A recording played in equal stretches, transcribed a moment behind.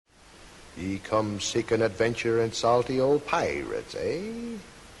Ye come seeking adventure and salty old pirates, eh?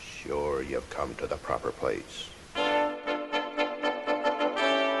 Sure, you've come to the proper place.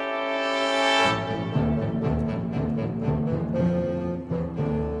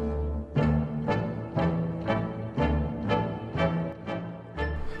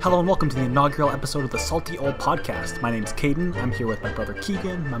 Hello and welcome to the inaugural episode of the Salty Old Podcast. My name's Caden. I'm here with my brother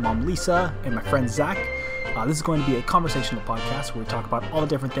Keegan, my mom Lisa, and my friend Zach. This is going to be a conversational podcast where we talk about all the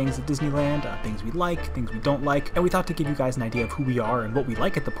different things at Disneyland, things we like, things we don't like, and we thought to give you guys an idea of who we are and what we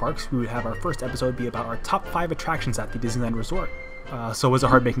like at the parks, we would have our first episode be about our top 5 attractions at the Disneyland Resort. So was it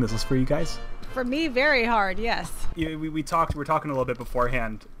hard making this list for you guys? For me, very hard, yes. Yeah, we were talking a little bit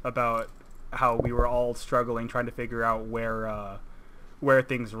beforehand about how we were all struggling trying to figure out where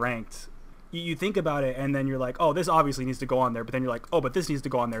things ranked. You think about it and then you're like, oh, this obviously needs to go on there, but then you're like, oh, but this needs to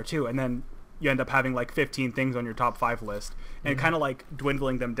go on there too, and then you end up having like 15 things on your top 5 list, and kind of like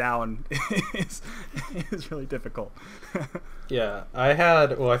dwindling them down is really difficult. Yeah, I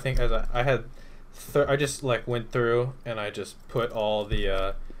just like went through and I just put all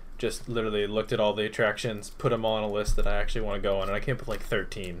the just literally looked at all the attractions, put them all on a list that I actually want to go on, and I came up with like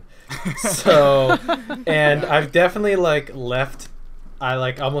 13. So, and I've definitely like left. I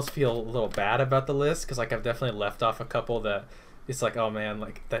like almost feel a little bad about the list because like I've definitely left off a couple that it's like, oh man,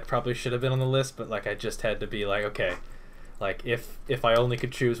 like that probably should have been on the list, but like I just had to be like, okay, like if I only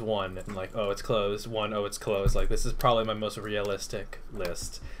could choose one, and like, oh, it's closed, it's closed, like this is probably my most realistic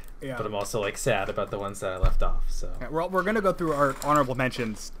list. Yeah. But I'm also like sad about the ones that I left off. So yeah, we're gonna go through our honorable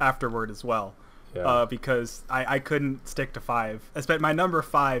mentions afterward as well. Yeah. Because I couldn't stick to 5. My number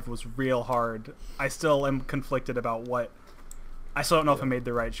 5 was real hard. I still am conflicted about what. I still don't know if I made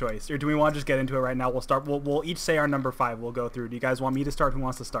the right choice. Or do we want to just get into it right now? We'll start. We'll each say our number 5. We'll go through. Do you guys want me to start? Who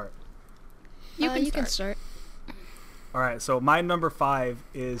wants to start? You can start. All right. So my number 5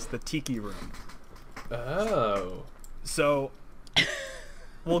 is the Tiki Room. Oh. So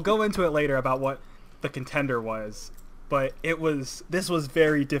we'll go into it later about what the contender was, but this was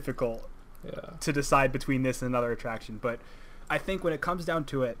very difficult to decide between this and another attraction. But I think when it comes down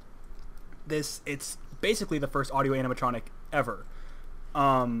to it, it's basically the first audio animatronic ever.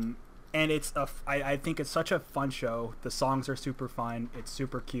 And I think it's such a fun show. The songs are super fun. It's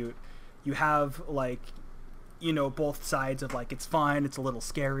super cute. You have like, both sides of like, it's fun, it's a little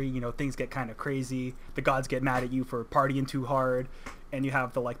scary, things get kind of crazy. The gods get mad at you for partying too hard. And you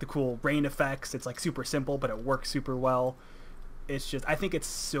have the cool rain effects. It's like super simple, but it works super well. It's just, I think it's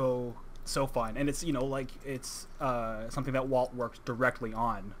so fun. And it's, it's something that Walt worked directly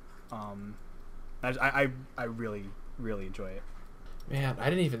on. I really, really enjoy it. Man, I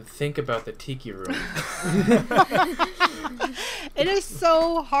didn't even think about the Tiki Room. It is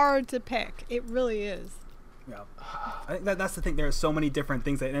so hard to pick. It really is. Yeah, I think that's the thing. There are so many different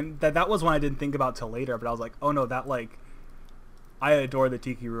things that was one I didn't think about till later. But I was like, oh no, I adore the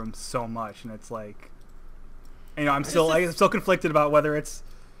Tiki Room so much, and it's like, I'm still conflicted about whether it's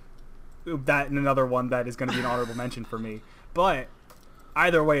that and another one that is going to be an honorable mention for me. But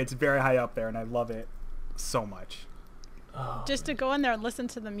either way, it's very high up there, and I love it so much. Oh, just to go in there and listen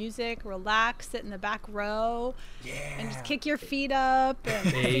to the music, relax, sit in the back row, and just kick your feet up and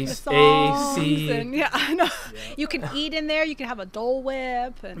sing the songs. AC. And I know. Yep. You can eat in there. You can have a Dole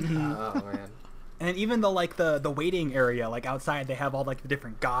Whip. And oh man. And even the waiting area, like outside, they have all like the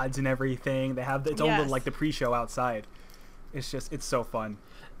different gods and everything. They have its own little like the pre-show outside. It's so fun.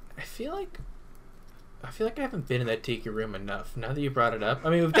 I feel like I haven't been in that Tiki Room enough. Now that you brought it up, I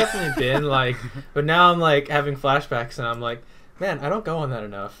mean, we've definitely been but now I'm like having flashbacks, and I'm like, man, I don't go on that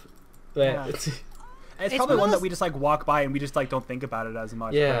enough. But it's probably one that we just like walk by and we just like don't think about it as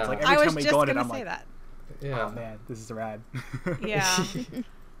much. Yeah, it's like every time we go in it, I'm like, that. Yeah. Oh man, this is rad. Yeah.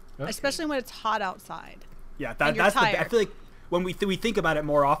 Especially when it's hot outside. Yeah, that's I feel like when we think about it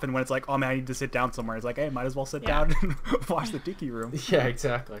more often when it's like, oh man, I need to sit down somewhere. It's like, hey, might as well sit down and watch the Tiki Room. Yeah,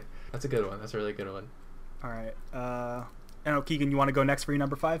 exactly. That's a good one. That's a really good one. All right. I don't know, Keegan, you want to go next for your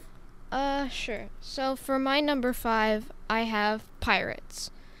number 5? Sure. So for my number 5, I have Pirates.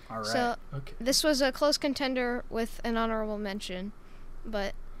 All right. So This was a close contender with an honorable mention,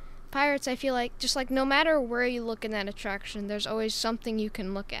 but Pirates, I feel like, just like no matter where you look in that attraction, there's always something you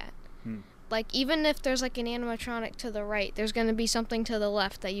can look at. Like even if there's like an animatronic to the right, there's going to be something to the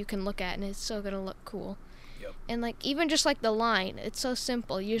left that you can look at, and it's still going to look cool. Yep. And like even just like the line, it's so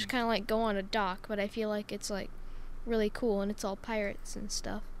simple. You just kind of like go on a dock, but I feel like it's like really cool, and it's all pirates and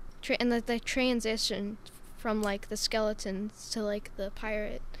stuff. And the transition from like the skeletons to like the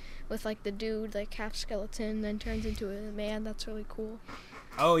pirate with like the dude like half skeleton then turns into a man. That's really cool.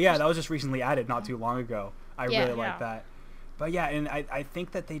 Oh yeah, that was just recently added not too long ago. I really like that. But yeah, and I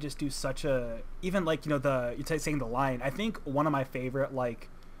think that they just do such a, even like, you know, you're saying the line, I think one of my favorite, like,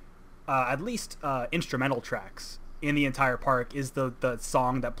 at least instrumental tracks in the entire park is the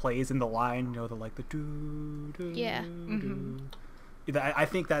song that plays in the line, you know, the like the doo doo. Yeah. Doo. I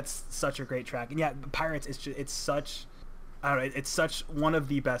think that's such a great track. And yeah, Pirates, it's such, I don't know, it's such one of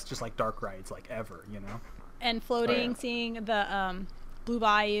the best just like dark rides like ever, you know. And floating, seeing the Blue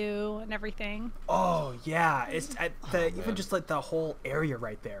Bayou and everything. Oh yeah, even just like the whole area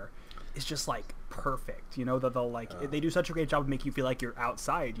right there is just like perfect, you know. They do such a great job of making you feel like you're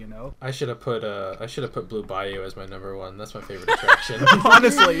outside, you know. I should have put Blue Bayou as my number one. That's my favorite attraction.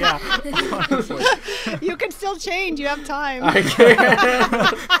 Honestly, yeah. Honestly. You can still change. You have time. I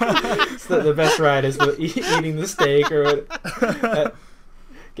can't. It's the best ride is eating the steak or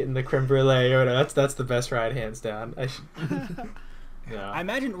getting the creme brulee or whatever. That's the best ride, hands down. Yeah. I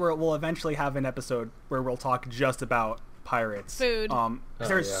imagine we'll eventually have an episode where we'll talk just about Pirates. Food.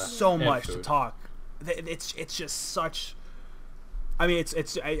 There's so much to talk. It's just such. I mean,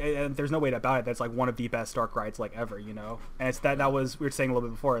 there's no way about it. That's like one of the best dark rides like ever, you know. And it's we were saying a little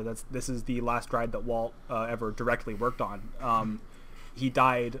bit before. This is the last ride that Walt ever directly worked on. He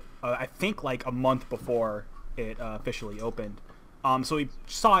died, I think, like a month before it officially opened. So he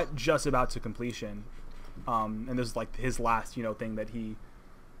saw it just about to completion. And this is like his last, you know, thing that he,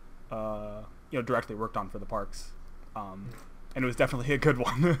 directly worked on for the parks. And it was definitely a good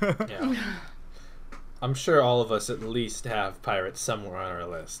one. Yeah. I'm sure all of us at least have Pirates somewhere on our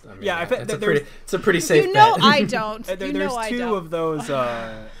list. I mean, yeah, it's a pretty safe you know bet. I don't. There's two of those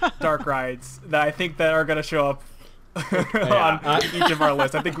dark rides that I think that are going to show up on each of our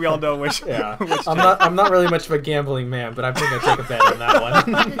lists. I think we all know which. Yeah, I'm not really much of a gambling man, but I think I take a bet on that one.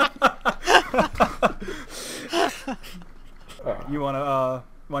 You want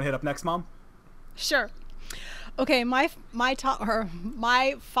to hit up next, Mom? Sure. Okay, my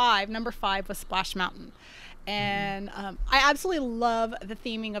number 5 was Splash Mountain, and I absolutely love the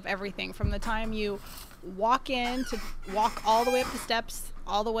theming of everything from the time you walk all the way up the steps,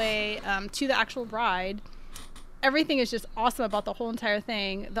 all the way to the actual ride. Everything is just awesome about the whole entire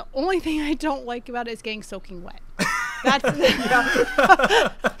thing. The only thing I don't like about it is getting soaking wet. That's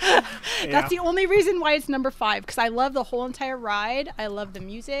that's the only reason why it's number 5, because I love the whole entire ride. I love the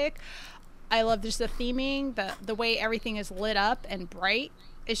music. I love just the theming, the way everything is lit up and bright.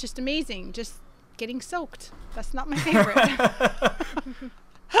 It's just amazing. Just getting soaked. That's not my favorite.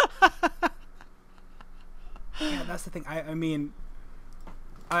 Yeah, that's the thing. I mean,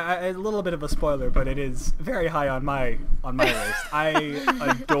 a little bit of a spoiler, but it is very high on my list. I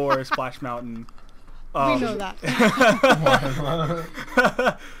adore Splash Mountain. We know that.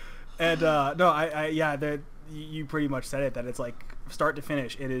 And you pretty much said it. That it's like start to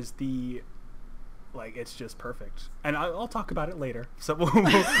finish. It is it's just perfect. And I'll talk about it later. So but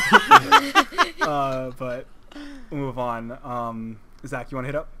we'll move on. Zach, you want to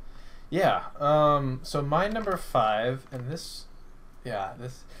hit up? Yeah. So my number 5, and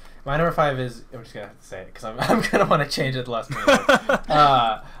my number 5 is, I'm just gonna have to say it because I'm gonna want to change it at the last minute.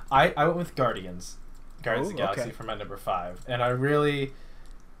 I went with Guardians of the Galaxy for my number 5, and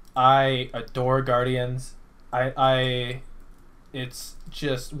I adore Guardians. It's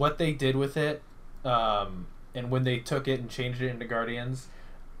just what they did with it, and when they took it and changed it into Guardians,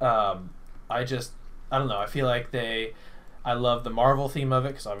 I don't know. I feel like I love the Marvel theme of it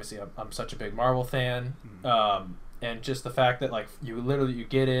because obviously I'm such a big Marvel fan. And just the fact that like you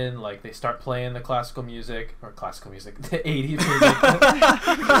get in, like they start playing the the 80s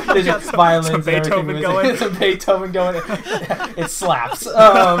music. There's just violins, some Beethoven going. Some Beethoven going. It slaps.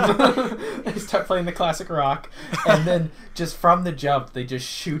 They start playing the classic rock, and then just from the jump, they just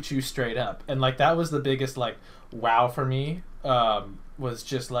shoot you straight up. And like that was the biggest like wow for me. Was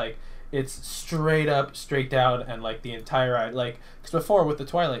just like it's straight up, straight down, and like the entire ride. Like because before with the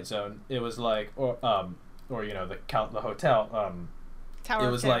Twilight Zone, it was like or you know the hotel. Tower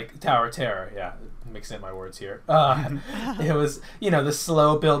it was like Tower of Terror. Yeah, mixing in my words here. It was the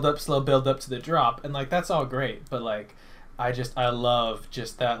slow build up to the drop, and like that's all great. But like, I love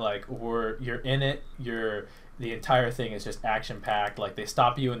just that like you're in it. The entire thing is just action packed. Like they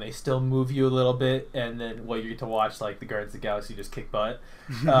stop you and they still move you a little bit, and then you get to watch like the Guardians of the Galaxy just kick butt.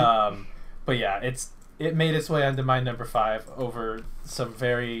 But yeah, it made its way onto my number 5 over some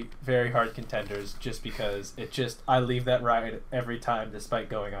very, very hard contenders just because I leave that ride every time despite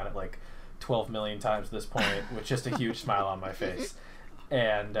going on it like 12 million times at this point with just a huge smile on my face.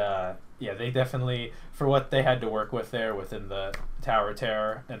 And they definitely, for what they had to work with there within the Tower of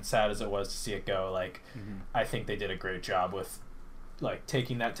Terror, and sad as it was to see it go, like I think they did a great job with like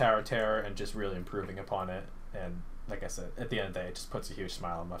taking that Tower of Terror and just really improving upon it. And like I said, at the end of the day, it just puts a huge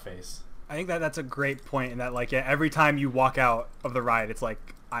smile on my face. I think that's a great point in that, like, yeah, every time you walk out of the ride, it's like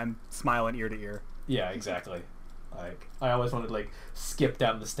I'm smiling ear to ear. Yeah, exactly. Like, I always wanted to, like, skip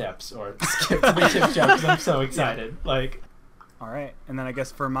down the steps or skip the chip jump because I'm so excited. Yeah. Like, all right, and then I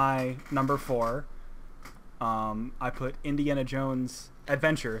guess for my number 4, I put Indiana Jones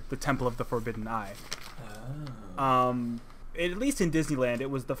Adventure: The Temple of the Forbidden Eye. Oh. At least in Disneyland, it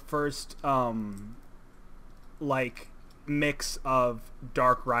was the first like mix of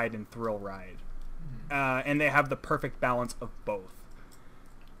dark ride and thrill ride, and they have the perfect balance of both.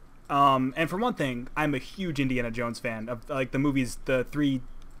 And for one thing, I'm a huge Indiana Jones fan of, like, the movies. The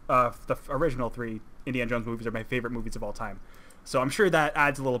original 3 Indiana Jones movies are my favorite movies of all time. So I'm sure that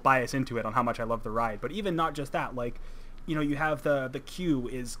adds a little bias into it on how much I love the ride. But even not just that, like, you know, you have the queue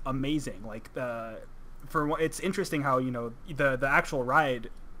is amazing. Like, it's interesting how, you know, the actual ride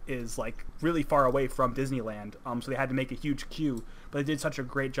is, like, really far away from Disneyland. So they had to make a huge queue, but they did such a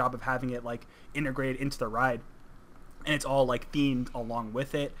great job of having it, like, integrated into the ride, and it's all, like, themed along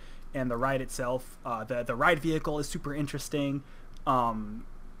with it. And the ride itself, the ride vehicle is super interesting, and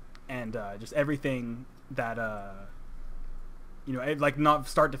just everything that you know, like, not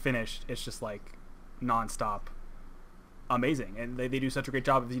start to finish, it's just, like, nonstop amazing. And they do such a great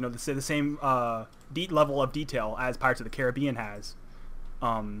job of, you know, the same level of detail as Pirates of the Caribbean has.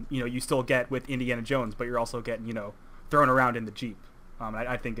 You know, you still get with Indiana Jones, but you're also getting, you know, thrown around in the Jeep.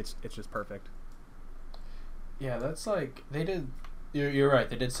 I think it's just perfect. Yeah, that's, like, they did. You're right.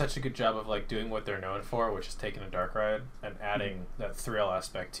 They did such a good job of, like, doing what they're known for, which is taking a dark ride and adding that thrill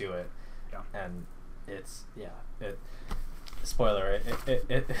aspect to it. Yeah. And it's, spoiler,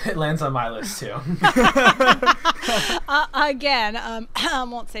 it lands on my list too. Again, I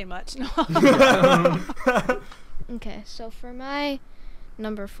won't say much. Okay, so for my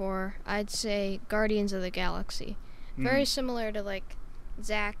number 4, I'd say Guardians of the Galaxy. Very similar to, like,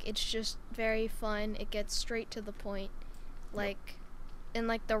 Zach. It's just very fun. It gets straight to the point. Like, and,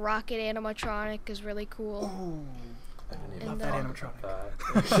 like, the rocket animatronic is really cool. Ooh, I didn't even love that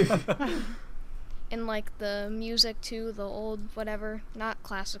animatronic. And, like, the music too, the old whatever, not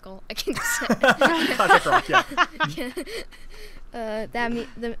classical. I can say. Classic rock, yeah.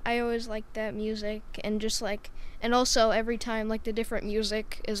 I always like that music, and just, like, and also every time, like, the different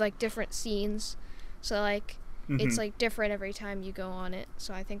music is, like, different scenes, so, like, it's, like, different every time you go on it.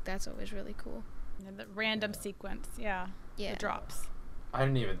 So I think that's always really cool. And the random sequence, the drops. I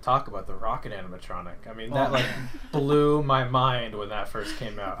didn't even talk about the rocket animatronic. I mean, that, like, blew my mind when that first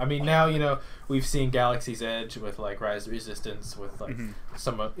came out. I mean, now, you know, we've seen Galaxy's Edge with, like, Rise of Resistance with, like,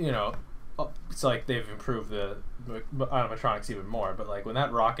 some, you know, it's like they've improved the animatronics even more. But, like, when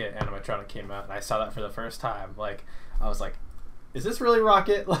that rocket animatronic came out and I saw that for the first time, like, I was like, is this really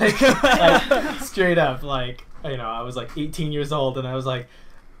Rocket? Like, straight up, like, you know, I was, like, 18 years old and I was like,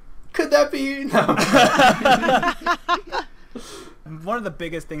 could that be? No. One of the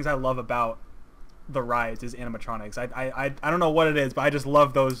biggest things I love about the rides is animatronics. I don't know what it is, but I just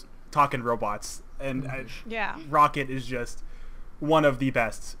love those talking robots. And Rocket is just one of the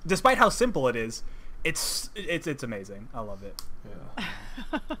best. Despite how simple it is, it's amazing. I love it. Yeah.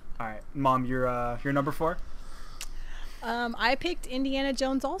 All right, Mom, you're number 4. I picked Indiana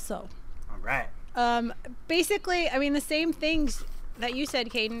Jones also. All right. Basically, I mean, the same things that you said,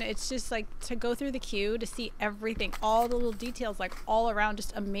 Caden. It's just, like, to go through the queue to see everything, all the little details, like, all around,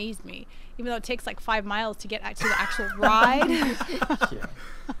 just amaze me. Even though it takes, like, 5 miles to get to the actual ride.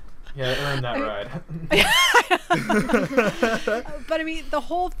 Yeah, earn that ride. But I mean, the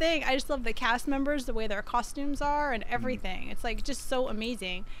whole thing, I just love the cast members, the way their costumes are, and everything. It's, like, just so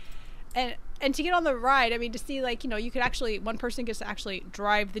amazing. And to get on the ride, I mean, to see, like, you know, you could actually, one person gets to actually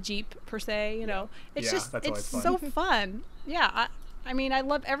drive the Jeep per se, you know. It's it's so fun. Yeah, I mean, I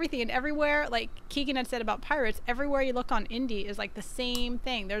love everything, and everywhere, like Keegan had said about Pirates, everywhere you look on Indy is, like, the same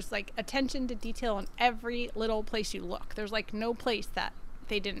thing. There's, like, attention to detail in every little place you look. There's, like, no place that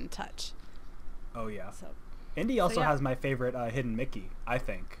they didn't touch. Oh yeah. So Indy also has my favorite hidden Mickey, I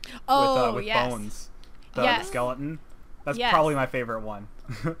think. Oh, with yes. Bones, the skeleton. That's probably my favorite one.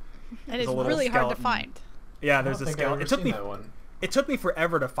 And it's really hard to find. Yeah, there's a skeleton. It took me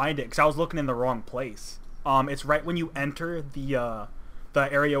forever to find it because I was looking in the wrong place. It's right when you enter the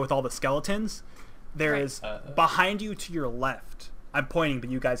area with all the skeletons. There is behind you to your left. I'm pointing, but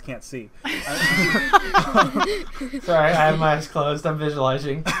you guys can't see. Sorry, I have my eyes closed. I'm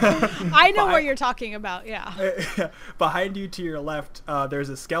visualizing. I know what you're talking about. Yeah. Behind you to your left, there's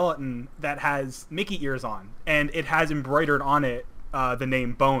a skeleton that has Mickey ears on, and it has embroidered on it the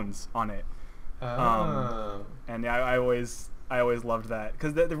name Bones on it. And I always loved that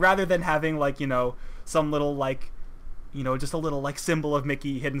because rather than having, like, you know, some little, like, you know, just a little like symbol of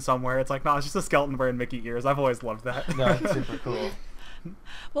Mickey hidden somewhere. It's like, no, it's just a skeleton wearing Mickey ears. I've always loved that. That's super cool.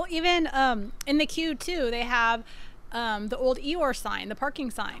 Well, even in the queue too, they have the old Eeyore sign, the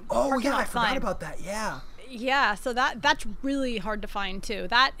parking sign. Oh parking yeah, I lot forgot sign. about that. Yeah. Yeah, so that's really hard to find too.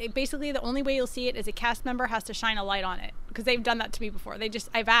 Basically the only way you'll see it is a cast member has to shine a light on it, because they've done that to me before.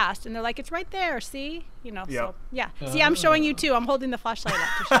 I've asked and they're like, it's right there, see? You know, so yeah. See, I'm showing you too. I'm holding the flashlight up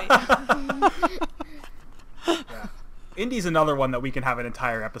to show you. Yeah. Indy's another one that we can have an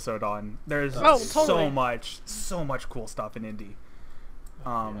entire episode on. There's totally. so much cool stuff in Indy.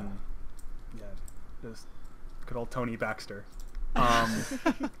 Just good old Tony Baxter. All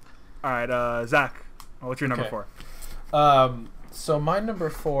right, Zach, what's your number 4? So my number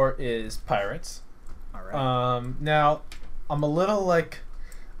 4 is Pirates. All right. Now I'm a little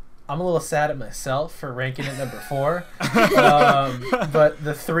sad at myself for ranking it number 4. But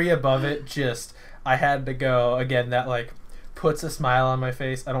the 3 above it, just I had to go again. That like puts a smile on my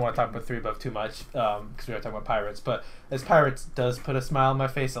face. I don't want to talk about 3 above too much because we are talking about Pirates, but as Pirates does put a smile on my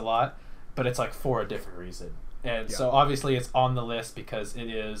face a lot, but it's like for a different reason. And so obviously it's on the list because it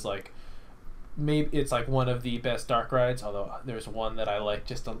is like, maybe it's like one of the best dark rides, although there's one that I like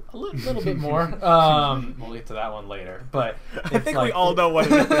just a little bit more. We'll get to that one later, but it's I think like, we all know what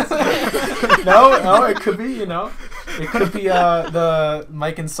it is. no, it could be, it could be the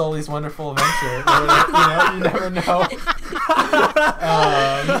Mike and Sully's Wonderful Adventure. Or, you never know.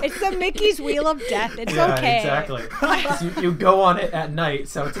 It's the Mickey's Wheel of Death. It's okay. Exactly. So you go on it at night,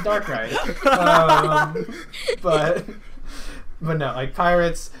 so it's a dark ride. But no, like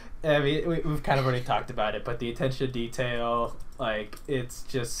Pirates. I mean, we've kind of already talked about it, but the attention to detail, like, it's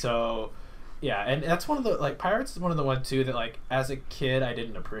just so, yeah. And that's one of the, like, Pirates is one of the ones, too, that, like, as a kid, I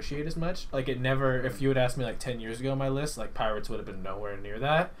didn't appreciate as much. Like, it never, if you had asked me, like, 10 years ago on my list, like, Pirates would have been nowhere near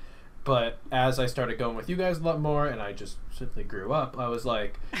that. But as I started going with you guys a lot more, and I just simply grew up, I was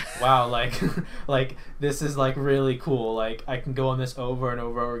like, wow, like, like, this is, like, really cool. Like, I can go on this over and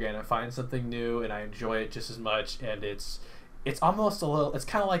over again and find something new, and I enjoy it just as much, and it's almost a little, it's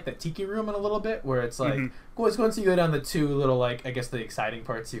kind of like that Tiki Room in a little bit, where it's like, once you go down the 2 little, like, I guess the exciting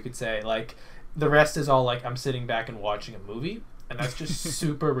parts, you could say, like, the rest is all, like, I'm sitting back and watching a movie, and that's just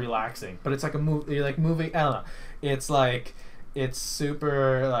super relaxing. But it's like a movie, you're like moving, I don't know. It's like, it's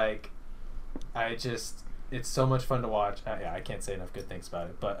super, like, it's so much fun to watch. I can't say enough good things about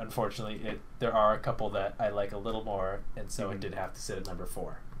it, but unfortunately, there are a couple that I like a little more, and so it did have to sit at number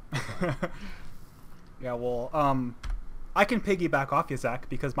 4. Yeah, well, I can piggyback off you, Zach,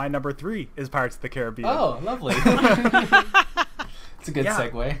 because my number 3 is Pirates of the Caribbean. Oh, lovely. It's a good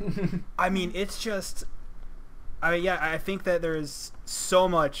segue. I mean, it's just... I think that there's so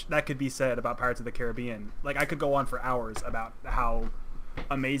much that could be said about Pirates of the Caribbean. Like, I could go on for hours about how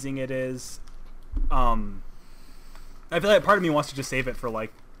amazing it is. I feel like part of me wants to just save it for,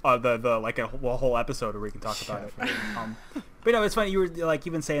 like, a whole episode where we can talk about it. But no, it's funny, you were, like,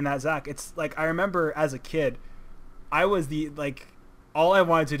 even saying that, Zach. It's, like, I remember as a kid... I was all I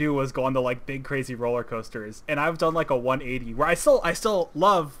wanted to do was go on the, like, big crazy roller coasters, and I've done like a 180 where I still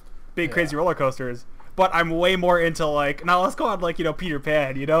love big crazy roller coasters, but I'm way more into, like, now let's go on, like, Peter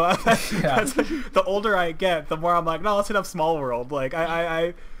Pan, That's, the older I get, the more I'm like, no, let's hit up Small World. Like,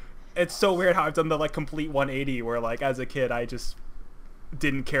 I it's so weird how I've done the, like, complete 180 where, like, as a kid I just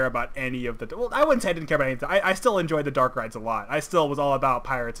didn't care about any of the, well, I wouldn't say I didn't care about anything. I still enjoyed the dark rides a lot. I still was all about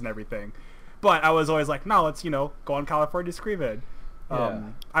pirates and everything. But I was always like, no, let's, go on California Screaming.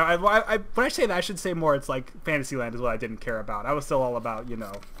 When I say that, I should say more, it's like Fantasyland is what I didn't care about. I was still all about,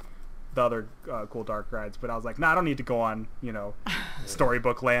 the other cool dark rides. But I was like, nah, I don't need to go on,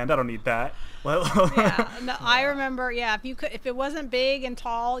 Storybook Land. I don't need that. No, I remember, if it wasn't big and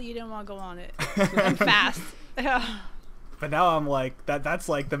tall, you didn't want to go on it. And fast. But now I'm like, that's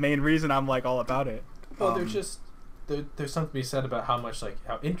like the main reason I'm like all about it. Well, there's something to be said about how much, like,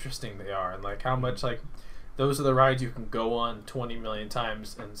 how interesting they are, and like how much, like, those are the rides you can go on 20 million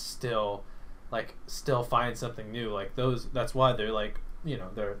times and still find something new. Like, that's why they're, like,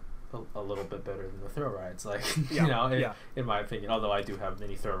 they're a little bit better than the thrill rides, like, in my opinion, although I do have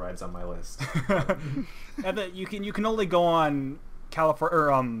many thrill rides on my list. And that you can only go on California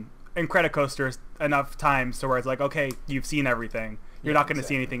or Incredicoasters enough times to where it's like, okay, you've seen everything, you're not going to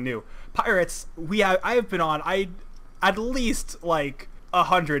see anything new. Pirates, I have been on at least like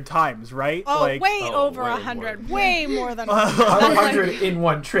 100 times, right? Oh, like, over 100, way more than 100 in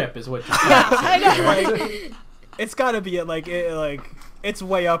one trip is what you're saying. Yeah, I know. Like, it's got to be it's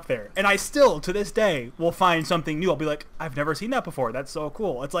way up there, and I still to this day will find something new. I'll be like, I've never seen that before. That's so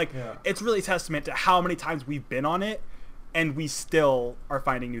cool. It's like it's really testament to how many times we've been on it, and we still are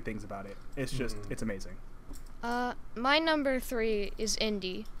finding new things about it. It's just it's amazing. My number 3 is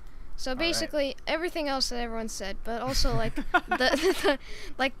Indy. So basically everything else that everyone said, but also like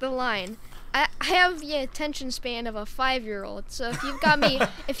like the line. I have the attention span of a 5-year-old. So if you've got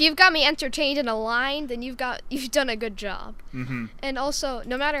me entertained in a line, then you've done a good job. Mm-hmm. And also,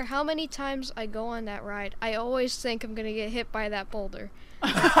 no matter how many times I go on that ride, I always think I'm gonna get hit by that boulder.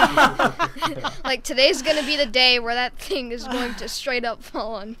 Like today's gonna be the day where that thing is going to straight up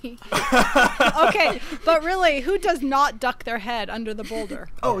fall on me. Okay, but really, who does not duck their head under the boulder?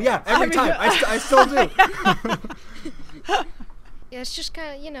 Oh yeah, every time. I still do. Yeah, it's just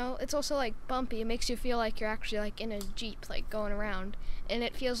kind of, it's also like bumpy. It makes you feel like you're actually like in a Jeep, like going around, and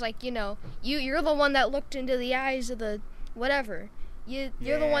it feels like you're the one that looked into the eyes of the whatever. You're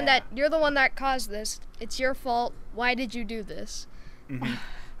the one that caused this. It's your fault. Why did you do this? Mm-hmm.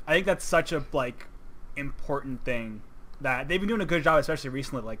 I think that's such a important thing that they've been doing a good job, especially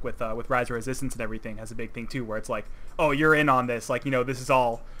recently, like with Rise of Resistance and everything has a big thing too, where it's like, oh, you're in on this, like this is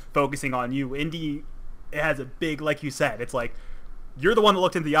all focusing on you. Indy, it has a big, like you said, it's like you're the one that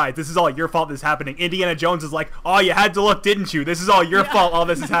looked into the eyes. This is all your fault. This is happening. Indiana Jones is like, oh, you had to look, didn't you? This is all your fault. All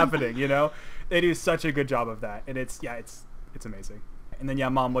this is happening. They do such a good job of that, and it's amazing. And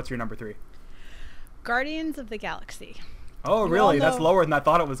then Mom, what's your number 3? Guardians of the Galaxy. Oh, really? That's lower than I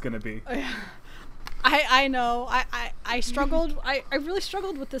thought it was going to be. I know. I struggled. I really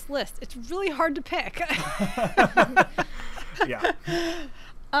struggled with this list. It's really hard to pick. Yeah.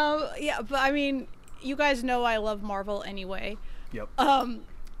 Yeah, but I mean, you guys know I love Marvel anyway. Yep.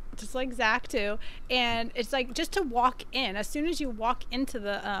 Just like Zach too. And it's like just to walk in, as soon as you walk into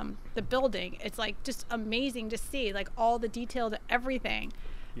the building, it's like just amazing to see like all the detail to everything.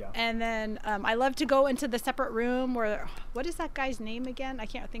 Yeah. And then I love to go into the separate room where, what is that guy's name again? I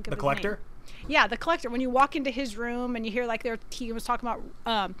can't think of the his Collector? name. Yeah, the Collector. When you walk into his room and you hear like he was talking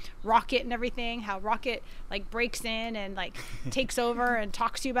about Rocket and everything, how Rocket like breaks in and like takes over and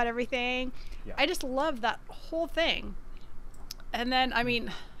talks to you about everything. Yeah. I just love that whole thing. And then, I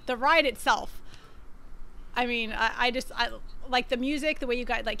mean, the ride itself. I mean, I like the music, the way you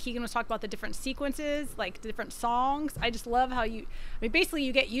guys, like Keegan was talking about the different sequences, like the different songs. I just love how basically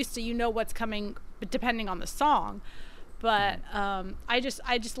you get used to, what's coming depending on the song. But I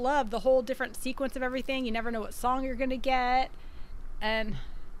just love the whole different sequence of everything. You never know what song you're going to get. And,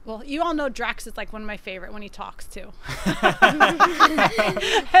 well, you all know Drax is like one of my favorite when he talks too.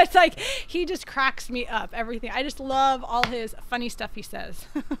 It's like, he just cracks me up, everything. I just love all his funny stuff he says.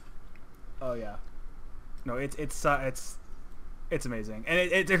 Oh, yeah. No, it's amazing, and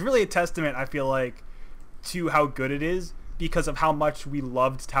it's really a testament, I feel like, to how good it is because of how much we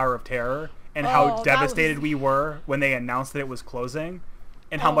loved Tower of Terror and how devastated we were when they announced that it was closing,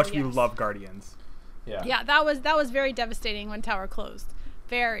 and how much we love Guardians. Yeah, that was very devastating when Tower closed.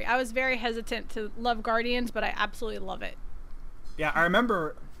 I was very hesitant to love Guardians, but I absolutely love it. Yeah, I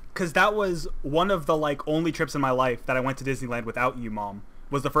remember because that was one of the only trips in my life that I went to Disneyland without you, Mom.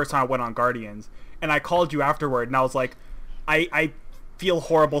 Was the first time I went on Guardians, and I called you afterward, and I was like, I feel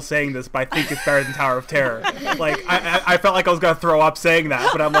horrible saying this, but I think it's better than Tower of Terror. Like, I felt like I was gonna throw up saying that,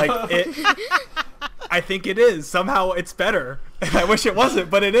 but I'm like, I think it is. Somehow it's better. I wish it wasn't,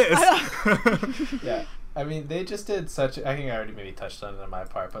 but it is. Yeah, I mean, they just did such. I think I already maybe touched on it on my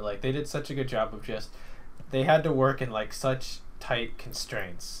part, but they did such a good job of they had to work in such tight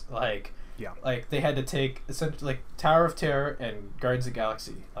constraints, Yeah. They had to take essentially Tower of Terror and Guardians of the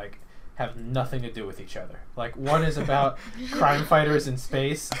Galaxy have nothing to do with each other. One is about crime fighters in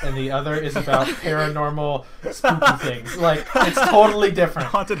space, and the other is about paranormal spooky things. It's totally different.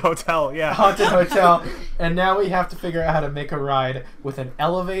 Haunted hotel, yeah. Haunted hotel, and now we have to figure out how to make a ride with an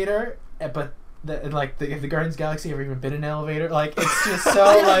elevator, but. If the Guardians of the Galaxy ever even been in an elevator? It's just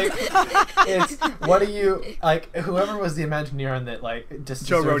so it's what do you whoever was the Imagineer on that just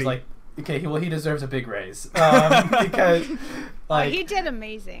Joe deserves Rohde. Okay, he deserves a big raise because he did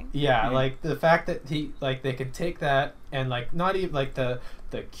amazing. Yeah, the fact that he they could take that and not even the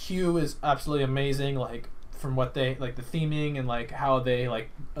queue is absolutely amazing. From what they the theming and how they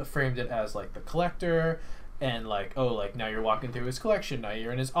framed it as the Collector and now you're walking through his collection, now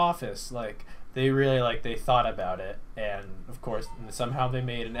you're in his office. They really they thought about it, and of course somehow they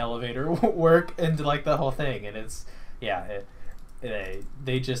made an elevator work into the whole thing, and it's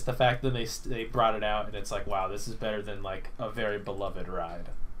they just the fact that they brought it out and it's wow, this is better than a very beloved ride.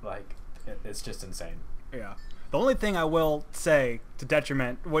 It's just insane. Yeah. The only thing I will say to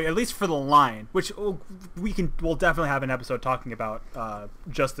detriment, well, at least for the line, which we'll definitely have an episode talking about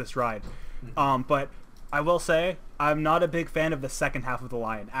just this ride, but I will say I'm not a big fan of the second half of the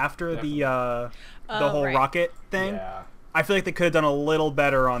line after the whole rocket thing. Yeah. I feel like they could have done a little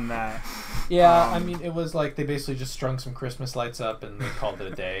better on that. Yeah, I mean, it was like they basically just strung some Christmas lights up and they called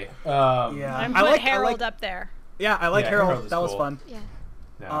it a day. Yeah, And put Harold up there. Yeah, I like Harold. That was cool. fun. Yeah.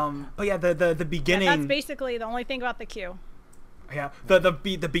 Yeah. But yeah, the beginning. Yeah, that's basically the only thing about the queue. Yeah,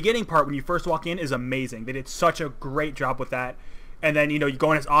 the beginning part when you first walk in is amazing. They did such a great job with that. And then, you know, you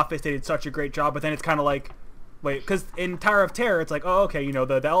go in his office, they did such a great job, but then it's kind of like, wait, because in Tower of Terror, it's like, oh, okay, you know,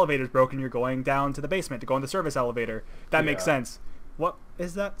 the elevator's broken, you're going down to the basement to go in the service elevator. That makes sense. What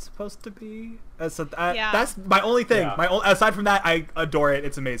is that supposed to be? That's my only thing. Yeah. Aside from that, I adore it.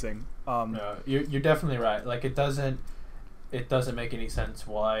 It's amazing. You're definitely right. Like, it doesn't make any sense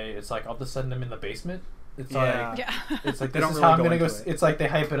why it's like all of a sudden I'm in the basement. It's it's like this is how I'm gonna go. It's like they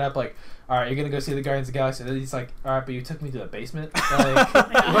hype it up like, all right, you're gonna go see the Guardians of the Galaxy. And then he's like, all right, but you took me to the basement. Like,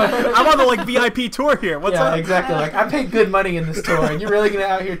 I'm on the like VIP tour here. What's up? Exactly. Like I paid good money in this tour, and you're really gonna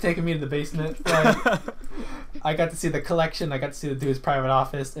out here taking me to the basement? Like, I got to see the collection. I got to see the dude's private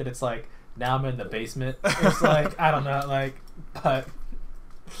office, and it's like now I'm in the basement. It's like I don't know, like, but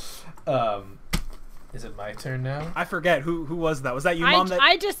is it my turn now? I forget who was that. Was that you, Mom?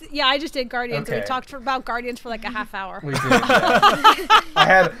 I just did Guardians. Okay. And we talked about Guardians for like a half hour. We did.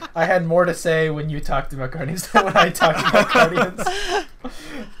 Yeah. I had more to say when you talked about Guardians than when I talked about Guardians.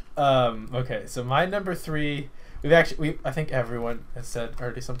 Okay, so my number 3. I think everyone has said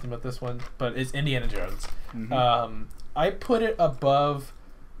already something about this one, but it's Indiana Jones. Mm-hmm. I put it above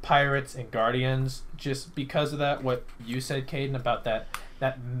Pirates and Guardians just because of that. What you said, Caden, about that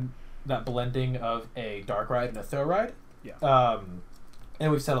blending of a dark ride and a thrill ride. Yeah.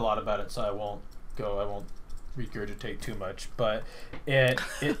 And we've said a lot about it, so I won't regurgitate too much. But it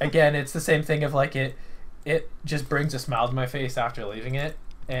again, it's the same thing of like it just brings a smile to my face after leaving it.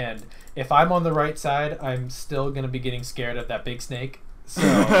 And if I'm on the right side, I'm still gonna be getting scared of that big snake. So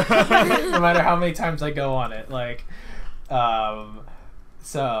no matter how many times I go on it, like,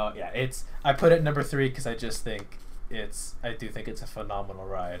 so yeah, I put it number 3 because I just think I do think it's a phenomenal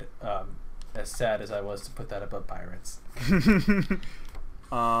ride. As sad as I was to put that above Pirates.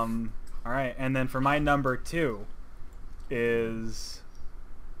 All right, and then for my number 2 is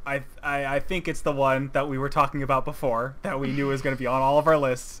I think it's the one that we were talking about before that we knew was going to be on all of our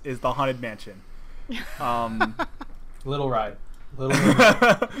lists is the Haunted Mansion. Little ride.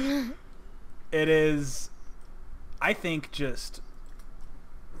 It is, I think,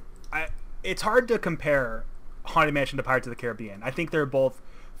 it's hard to compare Haunted Mansion to Pirates of the Caribbean. I think they're both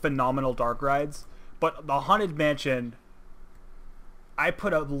phenomenal dark rides, but the Haunted Mansion, I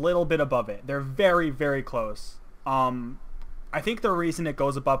put a little bit above it. They're very, very close. I think the reason it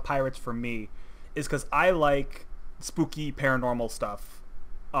goes above Pirates for me is because I like spooky paranormal stuff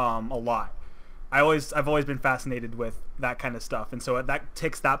a lot. I've always been fascinated with that kind of stuff, and so that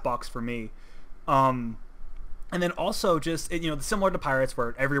ticks that box for me. And then also just similar to Pirates,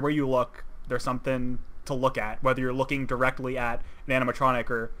 where everywhere you look, there's something to look at, whether you're looking directly at an animatronic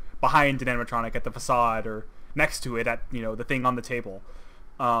or behind an animatronic at the facade or next to it at the thing on the table.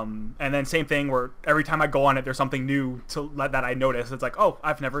 And then same thing where every time I go on it, there's something new that I notice. It's like, oh,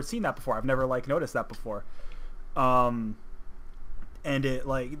 I've never seen that before. I've never noticed that before. And it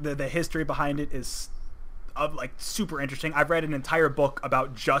the history behind it is super interesting. I've read an entire book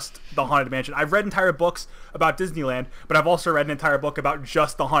about just the Haunted Mansion. I've read entire books about Disneyland, but I've also read an entire book about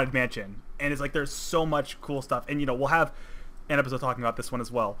just the Haunted Mansion. And it's there's so much cool stuff. And we'll have an episode talking about this one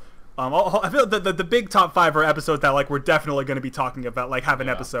as well. I feel the big top 5 are episodes that we're definitely going to be talking about. Have an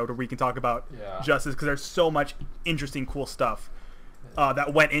episode where we can talk about Justice, because there's so much interesting, cool stuff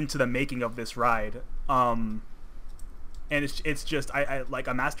that went into the making of this ride. And it's just I like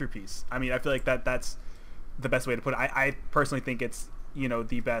a masterpiece. I mean, I feel like that's the best way to put it. I personally think it's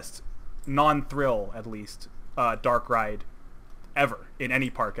the best non-thrill, at least, dark ride ever in any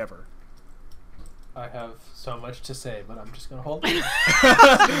park ever. I have so much to say, but I'm just gonna hold it.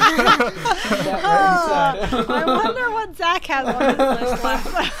 I wonder what Zach has on his list left.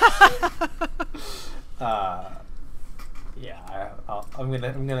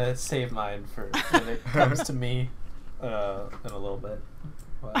 I'm gonna save mine for when it comes to me in a little bit.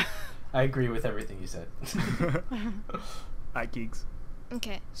 But I agree with everything you said. Hi, Geeks.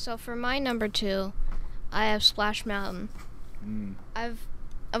 Okay, so for my number 2, I have Splash Mountain. I've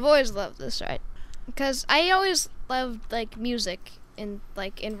always loved this ride. Because I always loved music in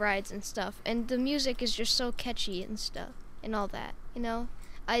rides and stuff, and the music is just so catchy and stuff and all that.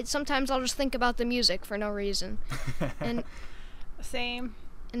 Sometimes I'll just think about the music for no reason, and same.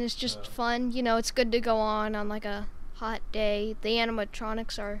 And it's just fun. It's good to go on a hot day. The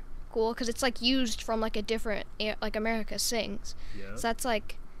animatronics are cool because it's used from a different America Sings. Yeah. So that's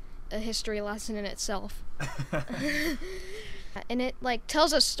a history lesson in itself. And it like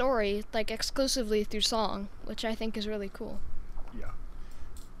tells a story like exclusively through song, which I think is really cool. Yeah.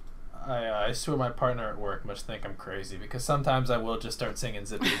 I swear my partner at work must think I'm crazy because sometimes I will just start singing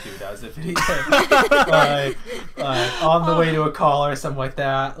Zippity Doo Dah Zippity like on the way to a call or something like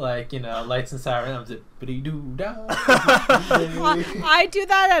that, like, you know, lights and sirens, I'm Zippity Doo Dah. I do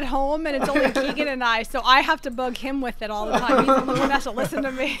that at home, and it's only Keegan and I, so I have to bug him with it all the time. He's the only one that has to listen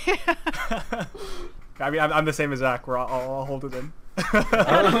to me. I mean, I'm the same as Zach. Where I'll hold it in.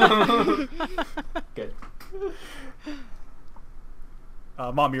 Good.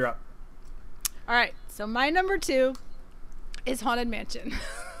 Mom, you're up. All right, so my number 2 is Haunted Mansion.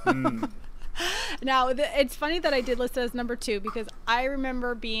 Now, it's funny that I did list it as number 2 because I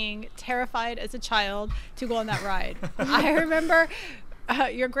remember being terrified as a child to go on that ride. I remember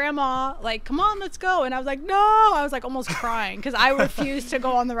your grandma like, come on, let's go. And I was like, no. I was like almost crying because I refused to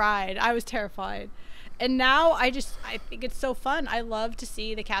go on the ride. I was terrified. And now I think it's so fun. I love to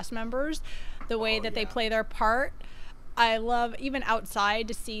see the cast members, the way that they play their part. I love even outside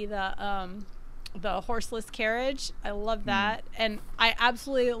to see the horseless carriage. I love that. And I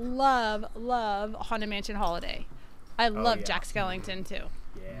absolutely love Haunted Mansion Holiday. I love Jack Skellington too.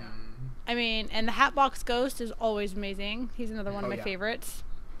 Yeah. I mean, and the Hatbox Ghost is always amazing. He's another one of my favorites.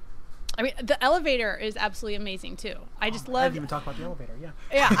 I mean, the elevator is absolutely amazing too. I just love. I didn't even talk about the elevator. Yeah.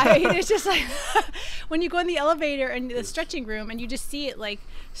 Yeah, I mean, it's just like when you go in the elevator and the stretching room, and you just see it like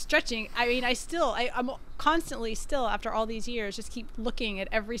stretching. I mean, I'm constantly still after all these years just keep looking at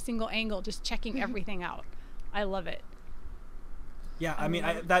every single angle, just checking everything out. I love it. Yeah, I mean,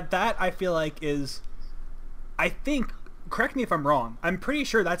 that I feel like is, I think. Correct me if I'm wrong. I'm pretty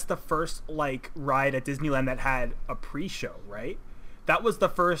sure that's the first like ride at Disneyland that had a pre-show, right? That was the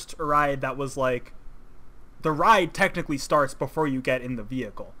first ride that was like, the ride technically starts before you get in the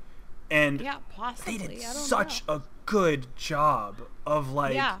vehicle, and yeah, possibly. they did such a good job of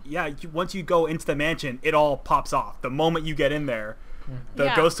like, once you go into the mansion, it all pops off the moment you get in there.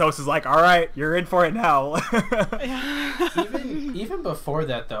 The ghost host is like, all right, you're in for it now. even before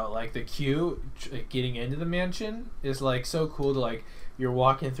that though, like the queue getting into the mansion is like so cool to like, you're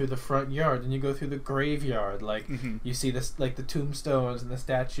walking through the front yard and you go through the graveyard, like you see this like the tombstones and the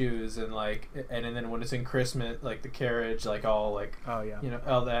statues and like and then when it's in Christmas, like the carriage, like all like you know,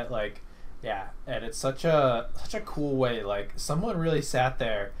 all that, like and it's such a cool way, like someone really sat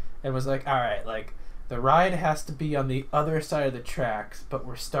there and was like, all right, like the ride has to be on the other side of the tracks, but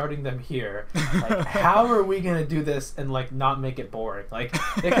we're starting them here. Like, how are we gonna do this and like not make it boring? Like,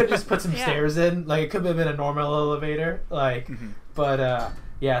 they could just put some stairs in. Like, it could have been a normal elevator. Like, but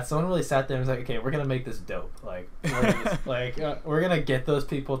someone really sat there and was like, okay, we're gonna make this dope. Like, we're gonna get those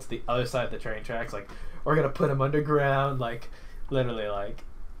people to the other side of the train tracks. Like, we're gonna put them underground. Like, literally, like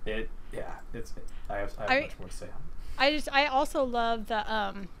it. Yeah, I have much more to say. I also love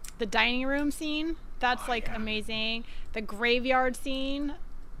the dining room scene. That's amazing. The graveyard scene.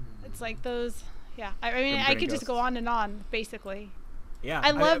 It's like those. Yeah, I mean, I could just go on and on, basically. Yeah, I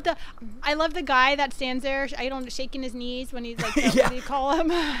love the guy that stands there. I don't shaking his knees when he's like, what do you call him?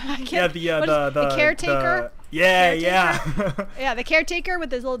 The caretaker. Yeah, the caretaker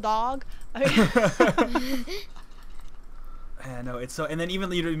with his little dog. I know it's so. And then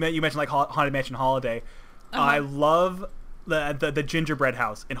even you mentioned like Haunted Mansion Holiday. I love the gingerbread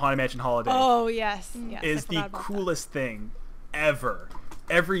house in Haunted Mansion Holiday. Oh yes, is the coolest thing ever.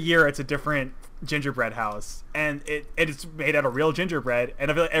 Every year it's a different gingerbread house, and it's made out of real gingerbread. And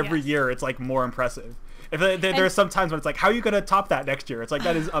I feel like every year it's like more impressive. There's some times when it's like, how are you gonna top that next year? It's like,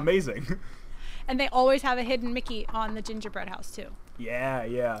 that is amazing. And they always have a hidden Mickey on the gingerbread house too.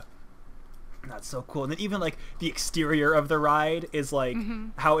 Yeah. That's so cool. And then even like the exterior of the ride is like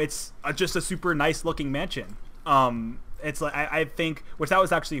how it's just a super nice looking mansion. It's like I think, which that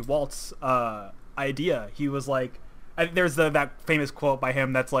was actually Walt's idea. He was like, there's that famous quote by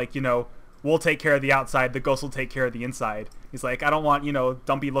him that's like, you know, we'll take care of the outside, the ghost will take care of the inside. He's like, I don't want, you know,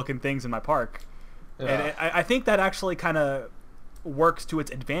 dumpy looking things in my park. And I think that actually kind of works to its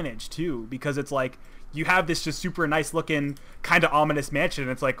advantage too, because it's like, you have this just super nice looking kind of ominous mansion.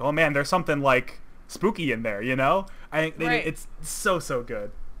 It's like, oh man, there's something like spooky in there, you know? I think it's so good.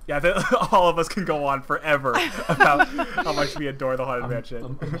 Yeah, all of us can go on forever about how much we adore the Haunted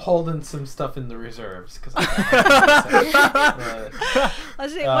Mansion. I'm holding some stuff in the reserves.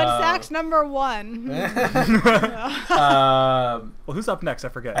 Let's see, what's Zach's number 1? Well, who's up next? I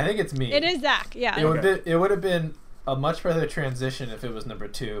forget. I think it's me. It is Zach, yeah. It would have been a much better transition if it was number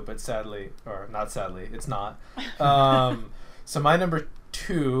 2, but sadly, or not sadly, it's not. So my number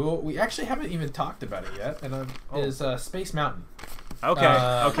 2, we actually haven't even talked about it yet, and is Space Mountain. Okay.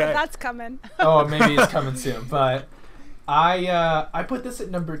 Okay. That's coming. Oh, maybe it's coming soon. But I put this at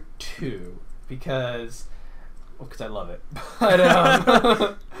number 2 because I love it.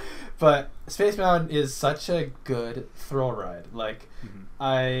 But but Space Mountain is such a good thrill ride. Like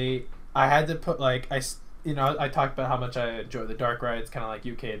I had to put like I talked about how much I enjoy the dark rides, kind of like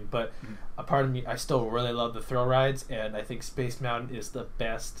you, Caden, but a part of me, I still really love the thrill rides, and I think Space Mountain is the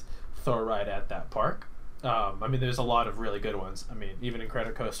best thrill ride at that park. I mean, there's a lot of really good ones. I mean, even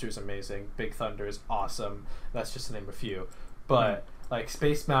Incredicoaster is amazing. Big Thunder is awesome. That's just to name a few. But like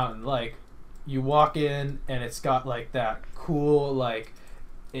Space Mountain, like you walk in and it's got like that cool like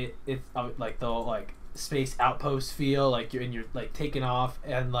it's like the like space outpost feel, like you're like taking off,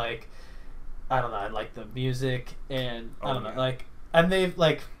 and like I don't know, I like the music, and I don't know, like, and they've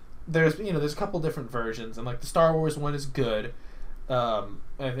like there's a couple different versions, and like the Star Wars one is good. I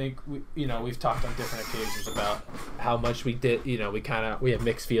think we've talked on different occasions about how much we did. We have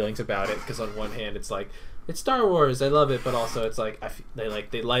mixed feelings about it, because on one hand it's like it's Star Wars, I love it, but also it's like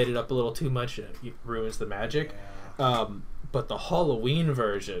they light it up a little too much, and it ruins the magic. Yeah. But the Halloween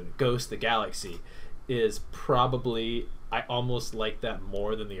version, Ghost the Galaxy, is probably, I almost like that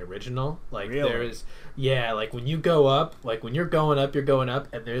more than the original. Like really? Like when you go up, like when you're going up,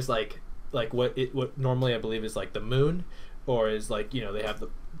 and there's like what normally I believe is like the moon, or is like they have the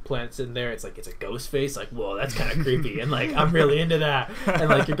planets in there. It's like it's a ghost face. Like, whoa, that's kind of creepy, and like I'm really into that. And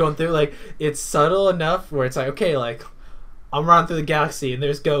like you're going through, like it's subtle enough where it's like, okay, like I'm running through the galaxy and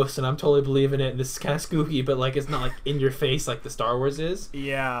there's ghosts and I'm totally believing it, and this is kind of spooky, but like it's not like in your face like the Star Wars is.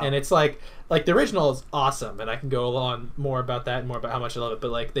 Yeah. And it's like the original is awesome, and I can go on more about that and more about how much I love it,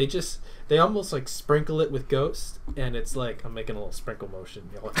 but like they almost like sprinkle it with ghosts, and it's like I'm making a little sprinkle motion,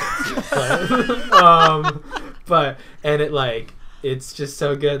 y'all can't see it, but and it like it's just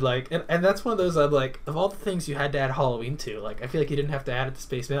so good, like and that's one of those, I'm like, of all the things you had to add Halloween to, like I feel like you didn't have to add it to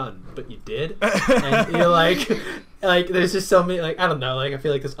Space Mountain, but you did. And you're like there's just so many, like I don't know, like I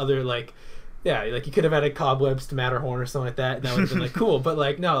feel like there's other like like you could have added Cobwebs to Matterhorn or something like that, and that would have been like cool, but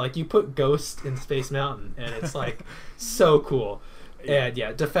like no, like you put Ghost in Space Mountain, and it's like so cool. And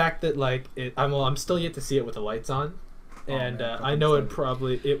the fact that like I'm still yet to see it with the lights on, and I know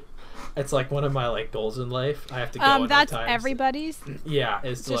it's like one of my like goals in life. I have to go. That's everybody's. Yeah,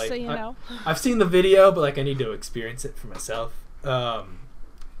 it's just like so you know. I've seen the video, but like I need to experience it for myself.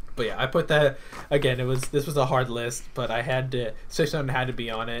 But yeah, I put that again. This was a hard list, but I had to. Space Mountain had to be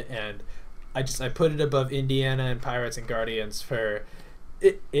on it, and I put it above Indiana and Pirates and Guardians for.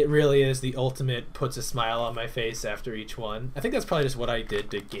 It really is the ultimate, puts a smile on my face after each one. I think that's probably just what I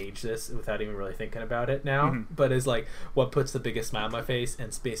did to gauge this without even really thinking about it now. Mm-hmm. But it's like what puts the biggest smile on my face,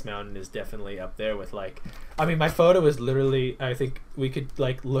 and Space Mountain is definitely up there with like, I mean, my photo is literally, I think we could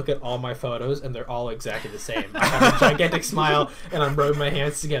like look at all my photos and they're all exactly the same. I have a gigantic smile and I'm rubbing my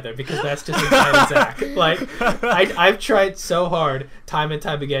hands together because that's just exactly Zach. Like I've tried so hard time and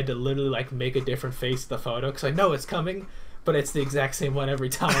time again to literally like make a different face of the photo because I know it's coming, but it's the exact same one every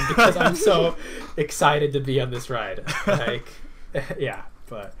time because I'm so excited to be on this ride. Like, yeah,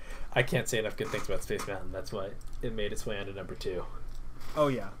 but I can't say enough good things about Space Mountain. That's why it made its way onto number 2. Oh,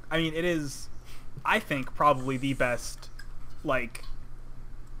 yeah. I mean, it is, I think, probably the best, like,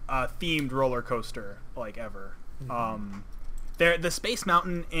 themed roller coaster, like, ever. Mm-hmm. The Space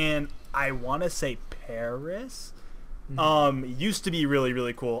Mountain in, I want to say, Paris, used to be really,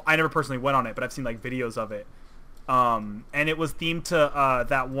 really cool. I never personally went on it, but I've seen, like, videos of it. And it was themed to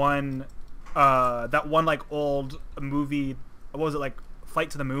that one like old movie. What was it, like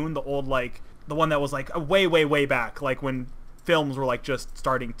Flight to the Moon? The old like the one that was like way back, like when films were like just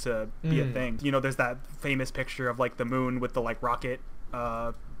starting to be a thing. There's that famous picture of like the moon with the like rocket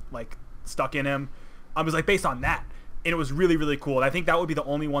like stuck in him. It was like based on that, and it was really, really cool. And I think that would be the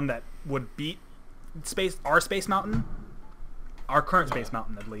only one that would beat our Space Mountain, our current Space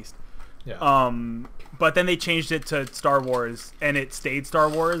Mountain at least. Yeah. But then they changed it to Star Wars, and it stayed Star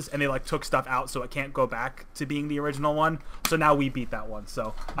Wars, and they like took stuff out so it can't go back to being the original one. So now we beat that one.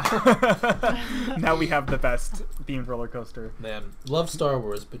 So now we have the best themed roller coaster. Man, love Star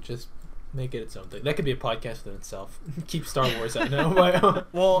Wars, but just make it its own thing. That could be a podcast in itself. Keep Star Wars out now.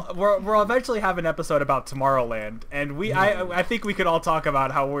 Well, we'll eventually have an episode about Tomorrowland, and I think we could all talk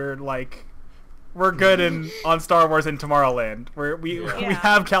about how we're like. We're good on Star Wars and Tomorrowland. We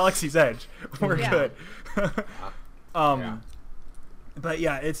have Galaxy's Edge. We're good. But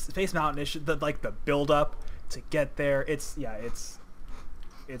yeah, it's Space Mountain. It's the build up to get there. It's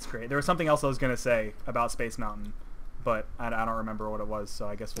great. There was something else I was gonna say about Space Mountain, but I don't remember what it was. So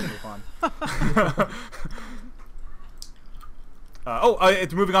I guess we'll move on.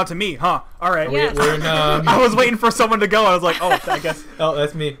 It's moving on to me, huh? All right. Yes. We're in, I was waiting for someone to go. I was like, oh, I guess oh,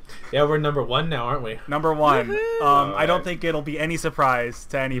 that's me. Yeah, we're number 1 now, aren't we? number 1. Woohoo! I don't think it'll be any surprise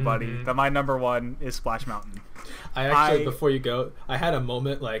to anybody that my number 1 is Splash Mountain. I actually, before you go, I had a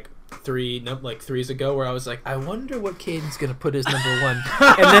moment like threes ago where I was like, I wonder what Caden's gonna put as number 1,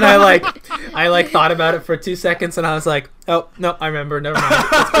 and then I thought about it for 2 seconds, and I was like, oh no, I remember. Never mind.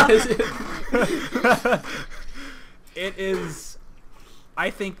 It is, I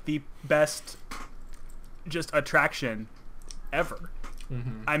think, the best just attraction ever.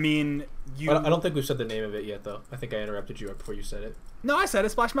 I mean, I don't think we've said the name of it yet, though. I think I interrupted you right before you said it. No, I said it,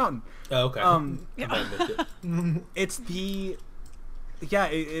 Splash Mountain. Oh, okay. I missed it. It's the,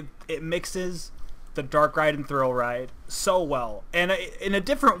 it mixes the dark ride and thrill ride so well, and in a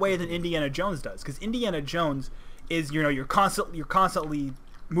different way than Indiana Jones does, because Indiana Jones is, you're constantly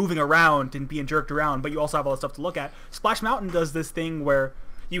moving around and being jerked around, but you also have all the stuff to look at. Splash Mountain does this thing where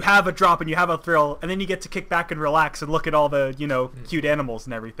you have a drop and you have a thrill, and then you get to kick back and relax and look at all the, cute animals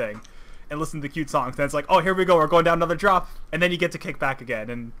and everything, and listen to the cute songs. And it's like, oh, here we go, we're going down another drop, and then you get to kick back again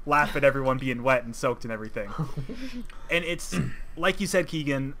and laugh at everyone being wet and soaked and everything. And it's, like you said,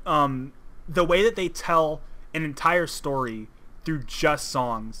 Keegan, the way that they tell an entire story through just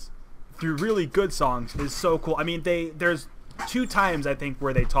songs, through really good songs, is so cool. I mean, there's 2 times, I think,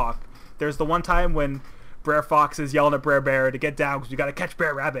 where they talk. There's the one time when Brer Fox is yelling at Brer Bear to get down because you got to catch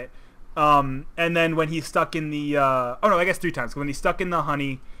Brer Rabbit. And then when he's stuck in the... I guess 3 times. When he's stuck in the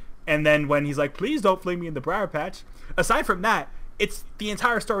honey, and then when he's like, please don't fling me in the briar patch. Aside from that, it's the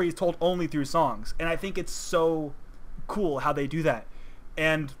entire story is told only through songs. And I think it's so cool how they do that.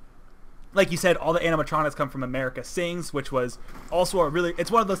 And like you said, all the animatronics come from America Sings, which was also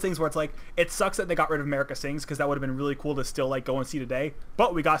it's one of those things where it's like, it sucks that they got rid of America Sings, because that would have been really cool to still like go and see today,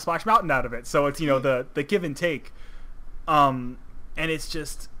 but we got Splash Mountain out of it. So it's, the give and take. And it's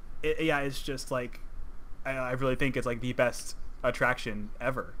just, it's just like, I really think it's like the best attraction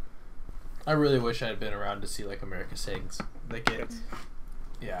ever. I really wish I had been around to see like America Sings. Like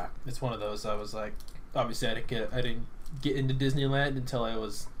it's one of those. I was like, obviously I didn't get into Disneyland until I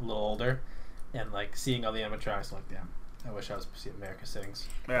was a little older, and like seeing all the animatronics, I'm like, damn, I wish I was to see America Sings.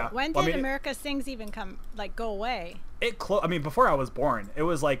 Yeah. When did America Sings even go away? Before I was born. It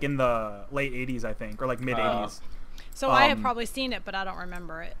was like in the late 80s, I think, or like mid 80s. So I have probably seen it, but I don't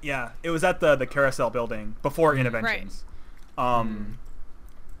remember it. Yeah, it was at the Carousel building before Interventions. Right.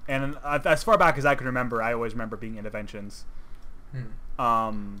 And as far back as I can remember, I always remember being Interventions.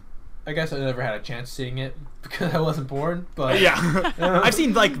 I guess I never had a chance seeing it because I wasn't born, but yeah, I've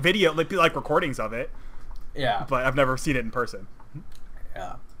seen like video, like recordings of it. Yeah, but I've never seen it in person.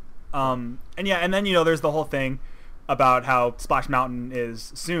 Yeah. And then there's the whole thing about how Splash Mountain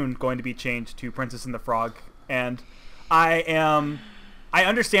is soon going to be changed to Princess and the Frog, and I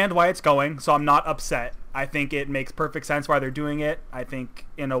understand why it's going, so I'm not upset. I think it makes perfect sense why they're doing it. I think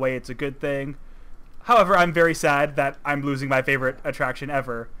in a way it's a good thing. However, I'm very sad that I'm losing my favorite attraction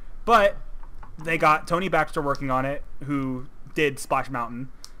ever. But they got Tony Baxter working on it, who did Splash Mountain,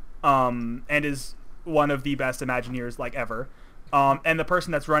 and is one of the best Imagineers like ever. And the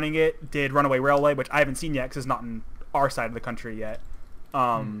person that's running it did Runaway Railway, which I haven't seen yet because it's not in our side of the country yet.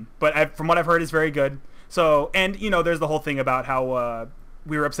 But from what I've heard, it's very good. So, and there's the whole thing about how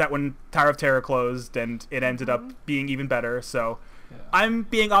we were upset when Tower of Terror closed, and it ended up being even better. So, yeah. I'm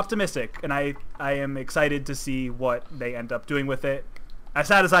being optimistic, and I am excited to see what they end up doing with it. As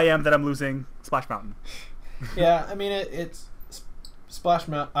sad as I am that I'm losing Splash Mountain. Yeah, I mean, it's Splash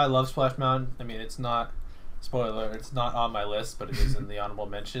Mountain. I love Splash Mountain. I mean, it's not, spoiler, it's not on my list, but it is in the honorable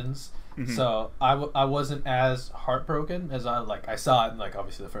mentions. Mm-hmm. So I wasn't as heartbroken as I saw it, and like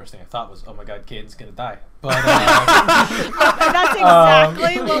obviously the first thing I thought was, oh my god, Caden's gonna die. But that's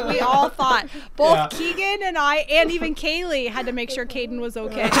exactly what we all thought. Both Keegan and I, and even Kaylee, had to make sure Caden was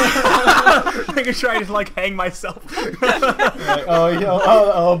okay. Making sure I didn't like hang myself. Like,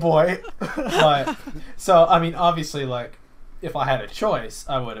 oh boy. But so I mean, obviously, like if I had a choice,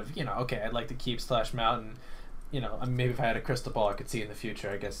 I would have, okay, I'd like to keep Splash Mountain. Maybe if I had a crystal ball I could see in the future,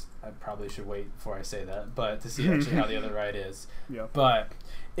 I guess I probably should wait before I say that, but to see actually how the other ride is. Yeah. But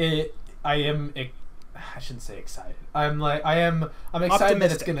I shouldn't say excited. I'm excited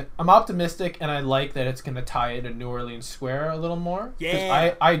that I'm optimistic, and I like that it's gonna tie into New Orleans Square a little more.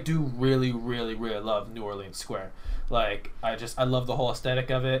 Yeah. I do really, really, really love New Orleans Square. Like, I love the whole aesthetic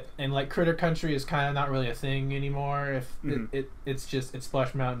of it, and like Critter Country is kind of not really a thing anymore. It's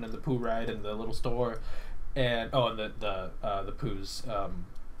Splash Mountain and the Pooh ride and the little store. And the Pooh's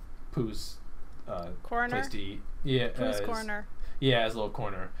corner place to eat. Yeah, Pooh's corner. Yeah, his little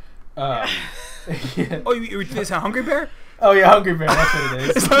corner. Yeah. Oh, you did this Hungry Bear? Oh yeah, Hungry Bear. That's what it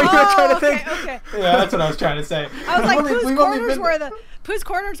is. Is that what you were trying to think? Okay. Yeah, that's what I was trying to say. I was like, We've only been- Pooh's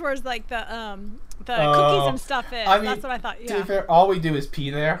Corners were like the cookies and stuff is. I mean, That's what I thought. To Yeah. be fair, all we do is pee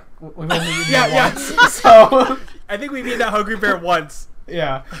there. We've only eaten Yeah, it yeah. once. So I think we've eaten that Hungry Bear once.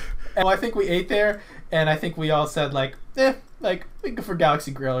 yeah. And I think we ate there, and I think we all said like, like we go for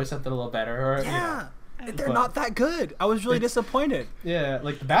Galaxy Grill or something a little better. Or Yeah. They're But- not that good. I was really disappointed. yeah,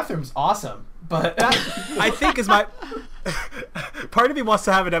 like the bathroom's awesome, but That, I think is my... Part of me wants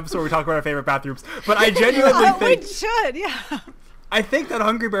to have an episode where we talk about our favorite bathrooms, but I genuinely Oh, we think... should. Yeah. I think that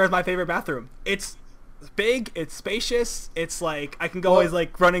Hungry Bear is my favorite bathroom. It's big, it's spacious, it's like I can go always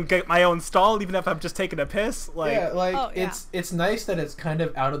like run and get my own stall even if I'm just taking a piss. Like yeah, like Oh, yeah. it's nice that it's kind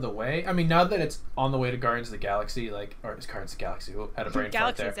of out of the way. I mean, now that it's on the way to Guardians of the Galaxy, like or it's Guardians of the Galaxy, whoop, had a brain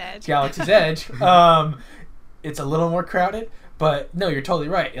fart there. Galaxy's Edge. Galaxy's Edge. It's a little more crowded, but no, you're totally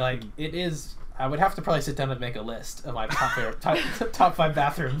right. Like it is. I would have to probably sit down and make a list of my top favorite, top 5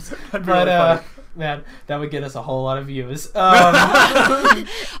 bathrooms. That'd be But really funny. man, that would get us a whole lot of views. I'm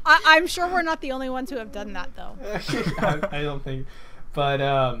sure we're not the only ones who have done that though. I don't think, but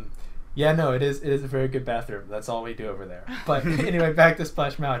yeah, no, it is a very good bathroom. That's all we do over there. But anyway, back to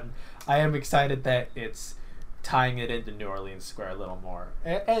Splash Mountain. I am excited that it's tying it into New Orleans Square a little more,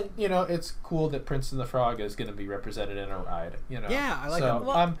 and you know, it's cool that Prince and the Frog is going to be represented in a ride. You know, Yeah, I like so, that.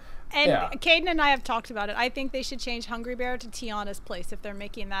 Well, And yeah. Caden and I have talked about it. I think they should change Hungry Bear to Tiana's Place if they're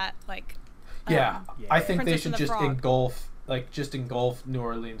making that like. Yeah, I think they Princess should and the just Frog. engulf New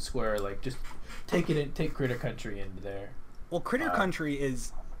Orleans Square, like just take Critter Country into there. Well, Critter Country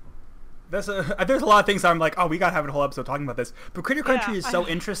is. There's a lot of things I'm like, oh, we gotta have a whole episode talking about this. But Critter Country is so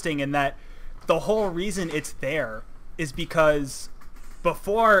interesting in that the whole reason it's there is because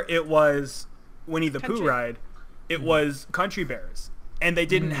before it was Winnie the Pooh Country. ride, it was Country Bears, and they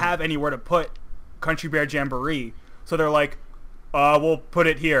didn't have anywhere to put Country Bear Jamboree, so they're like, we'll put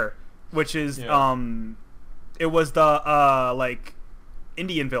it here, which is it was the like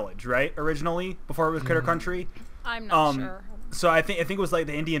Indian Village, right? Originally, before it was Critter Country. I'm not sure. So I think it was like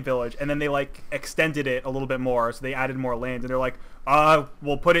the Indian Village, and then they like extended it a little bit more, so they added more land, and they're like,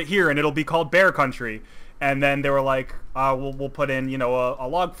 we'll put it here, and it'll be called Bear Country. And then they were like, we'll put in a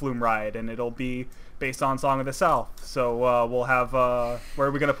log flume ride, and it'll be based on Song of the South. So we'll have where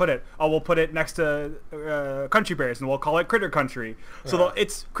are we gonna put it? Oh, we'll put it next to Country Bears, and we'll call it Critter Country. So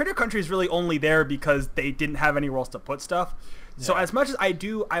it's Critter Country is really only there because they didn't have anywhere else to put stuff. So as much as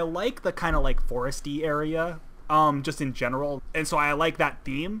I like the kind of like foresty area. Just in general, and so I like that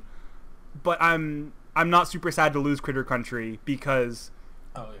theme, but I'm not super sad to lose Critter Country because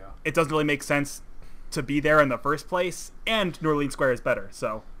it doesn't really make sense to be there in the first place, and New Orleans Square is better,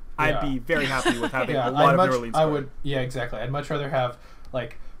 so I'd be very happy with having a lot of New Orleans Square. Exactly. I'd much rather have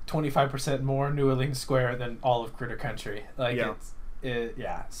like 25% more New Orleans Square than all of Critter Country. Like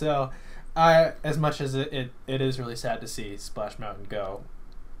So as much as it is really sad to see Splash Mountain go,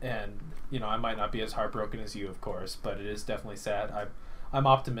 and I might not be as heartbroken as you, of course, but it is definitely sad. I'm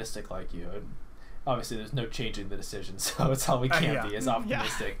optimistic like you, and obviously there's no changing the decision, so it's all we can be is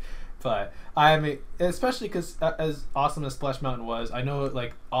optimistic. But especially because as awesome as Splash Mountain was, I know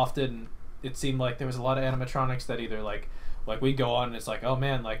like often it seemed like there was a lot of animatronics that either like we go on and it's like, oh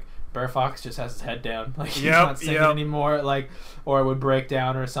man, like Bear Fox just has his head down, like he's not singing anymore, like, or it would break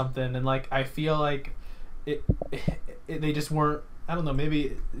down or something, and like I feel like they just weren't. I don't know,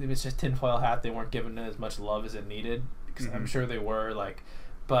 maybe it's just tinfoil hat. They weren't given as much love as it needed, because I'm sure they were, like,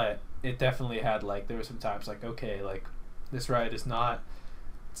 but it definitely had, like, there were some times, like, okay, like, this ride is not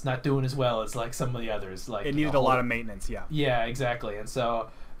doing as well as, like, some of the others. Like, it needed a lot of maintenance, Yeah, exactly. And so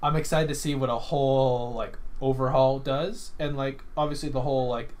I'm excited to see what a whole, like, overhaul does. And, like, obviously the whole,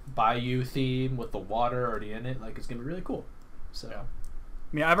 like, bayou theme with the water already in it, like, it's going to be really cool. So... Yeah.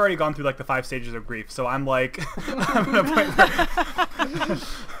 I mean, I've already gone through like the 5 stages of grief, so I'm like, I'm at a point where...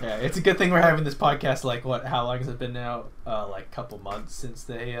 Yeah, it's a good thing we're having this podcast. Like, how long has it been now? Like a couple months since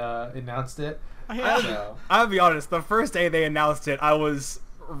they announced it. So. I'll be honest, the first day they announced it, I was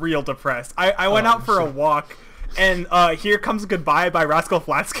real depressed. I went out for a walk, and Here Comes Goodbye by Rascal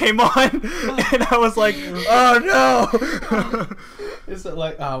Flatts came on, and I was like, oh no! Is it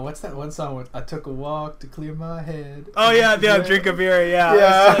like, what's that one song with, I took a walk to clear my head? Oh yeah, drink a beer,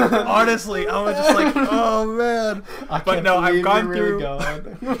 yeah. Like, honestly, I was just like, oh man. But no, I've gone through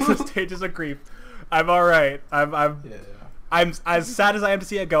the stages of grief. I'm alright. I'm as sad as I am to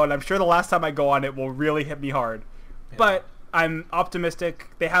see it go, and I'm sure the last time I go on it will really hit me hard. Yeah. But I'm optimistic.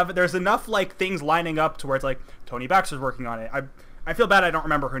 There's enough like things lining up to where it's like Tony Baxter's working on it. I feel bad I don't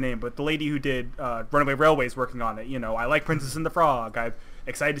remember her name, but the lady who did Runaway Railway is working on it. I like Princess and the Frog. I'm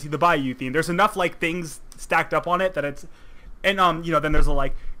excited to see the Bayou theme. There's enough like things stacked up on it that And then there's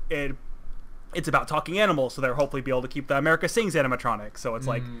it's about talking animals, so they'll hopefully be able to keep the America Sings animatronic. So it's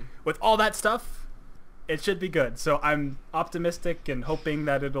like, with all that stuff, it should be good. So I'm optimistic and hoping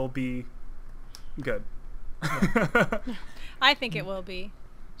that it'll be good. I think it will be.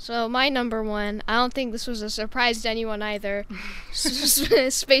 So my number one, I don't think this was a surprise to anyone either.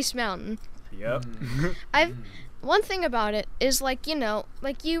 Space Mountain. Yep. One thing about it is, like, you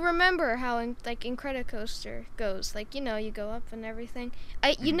remember how Incredicoaster goes, you go up and everything.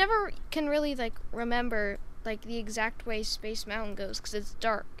 You never can really remember the exact way Space Mountain goes because it's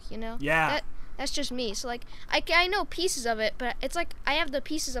dark, Yeah. That's just me. So I know pieces of it, but it's like I have the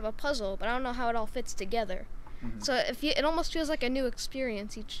pieces of a puzzle, but I don't know how it all fits together. So it almost feels like a new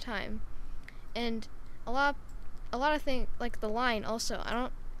experience each time. And a lot of things, like the line also,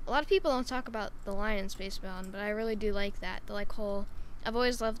 a lot of people don't talk about the line in Space Mountain, but I really do like that. I've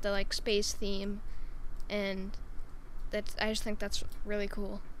always loved the space theme, and I just think that's really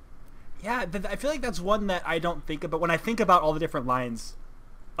cool. Yeah, I feel like that's one that I don't think about when I think about all the different lines,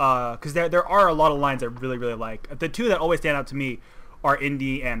 because there are a lot of lines I really, really like. The two that always stand out to me are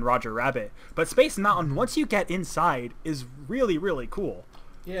Indy and Roger Rabbit. But Space Mountain, once you get inside, is really, really cool.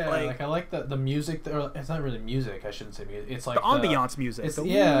 Yeah, I like the music. It's not really music. I shouldn't say music. It's like the ambiance music. It's,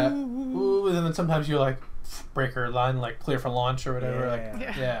 ooh, and then sometimes you're breaker line, clear for launch or whatever.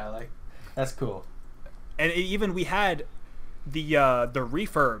 Yeah. That's cool. And even we had the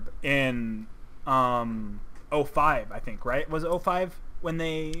refurb in 05, I think, right? Was it 05 when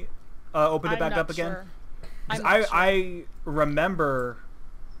they opened it back up again? Sure. I remember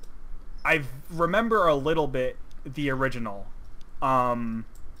a little bit the original,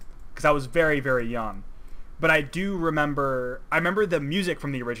 because I was very, very young, but I do remember. I remember the music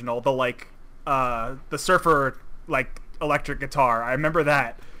from the original, the surfer electric guitar. I remember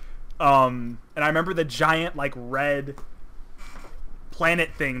that, and I remember the giant red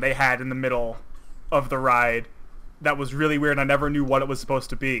planet thing they had in the middle of the ride. That was really weird. And I never knew what it was supposed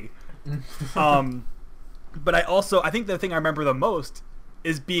to be. But I think the thing I remember the most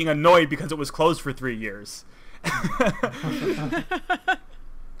is being annoyed because it was closed for 3 years.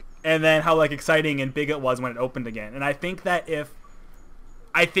 And then how exciting and big it was when it opened again. And I think that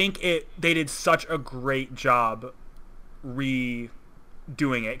they did such a great job redoing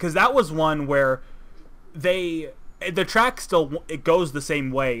it, because that was one where the track still it goes the same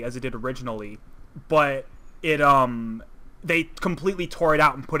way as it did originally, but they completely tore it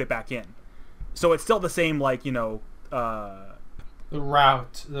out and put it back in. So it's still the same, the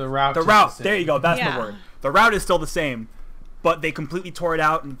route. The route. There you go. That's the word. The route is still the same, but they completely tore it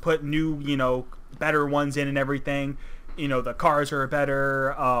out and put new, better ones in and everything. The cars are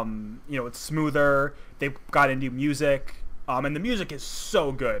better. It's smoother. They got into music, and the music is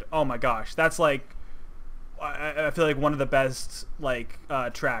so good. Oh my gosh, that's I feel like one of the best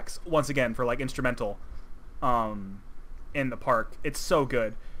tracks once again for instrumental, in the park. It's so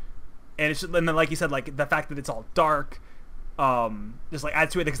good. And then, like you said, the fact that it's all dark, just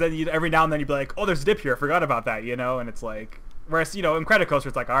adds to it, because then every now and then you'd be like, oh, there's a dip here, I forgot about that, and it's whereas, in Incredicoaster,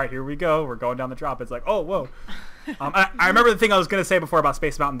 it's all right, here we go, we're going down the drop. It's oh, whoa. I remember the thing I was going to say before about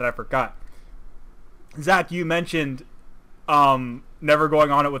Space Mountain that I forgot. Zach, you mentioned never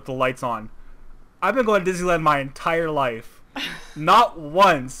going on it with the lights on. I've been going to Disneyland my entire life. Not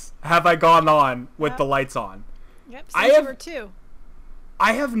once have I gone on with the lights on. Yep, since you were 2.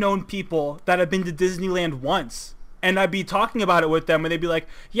 I have known people that have been to Disneyland once, and I'd be talking about it with them, and they'd be like,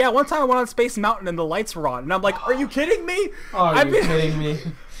 yeah, one time I went on Space Mountain and the lights were on. And I'm like, are you kidding me? Are you kidding me?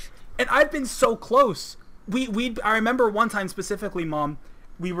 And I've been so close. I remember one time specifically, Mom,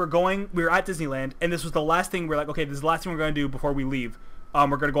 we were at Disneyland, and this was the last thing. We're like, okay, this is the last thing we're going to do before we leave. We're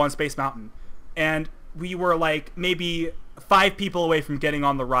going to go on Space Mountain. And we were maybe 5 people away from getting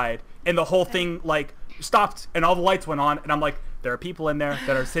on the ride, and the whole thing stopped, and all the lights went on, and I'm like, there are people in there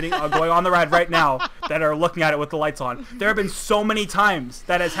that are sitting, going on the ride right now that are looking at it with the lights on. There have been so many times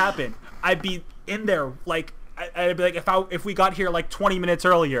that has happened. I'd be in there, I'd be like, if we got here 20 minutes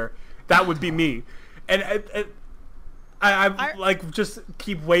earlier, that would be me. And I just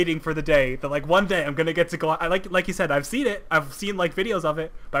keep waiting for the day that one day I'm gonna get to go. I like you said, I've seen it. I've seen videos of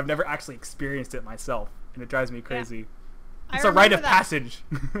it, but I've never actually experienced it myself, and it drives me crazy. Yeah. It's a rite of passage.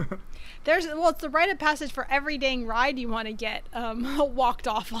 It's the rite of passage for every dang ride you want to get walked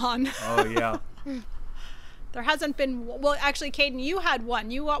off on. Oh yeah. There hasn't been. Well, actually, Caden, you had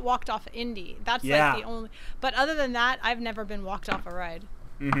one. You got walked off Indy. That's the only. But other than that, I've never been walked off a ride.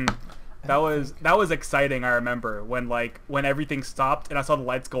 Mm-hmm. That was exciting. I remember when everything stopped and I saw the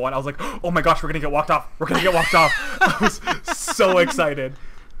lights go on. I was like, oh my gosh, we're gonna get walked off. We're gonna get walked off. I was so excited.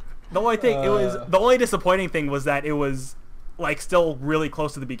 The only disappointing thing was that it was like still really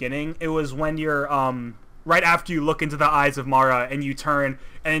close to the beginning. It was when you're right after you look into the eyes of Mara and you turn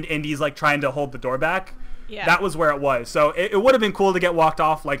and Indy's like trying to hold the door back. Yeah. That was where it was. So it would have been cool to get walked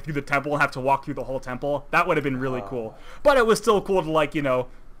off like through the temple and have to walk through the whole temple. That would have been really cool. But it was still cool to like, you know,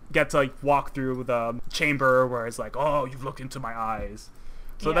 get to like walk through the chamber where it's like, oh, you've looked into my eyes.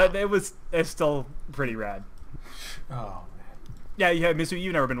 So Yeah. it's still pretty rad. Oh, Yeah, Misu,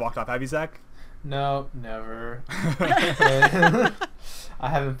 you've never been walked off, have you, Zach? no, never. I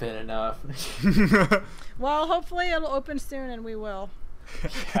haven't been enough. Well, hopefully it'll open soon, and we will.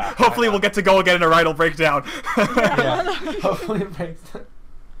 Yeah, Hopefully we'll get to go again and a ride will break down. Yeah, hopefully it breaks down.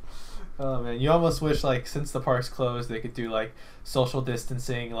 Oh man, you almost wish like since the park's closed they could do like social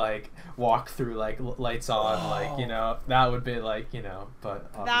distancing, like walk through like lights on, like, you know, that would be like, you know,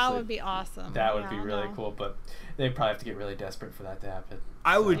 but obviously That would be awesome. that would be Yeah, really no. cool, but they'd probably have to get really desperate for that to happen.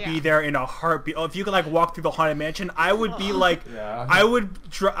 I would Yeah. be there in a heartbeat. Oh, if you could like walk through the haunted mansion, I would be like, Yeah. I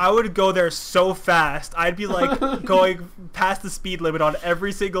would go there so fast. I'd be like going past the speed limit on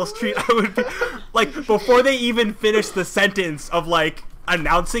every single street. I would be like, before they even finish the sentence of like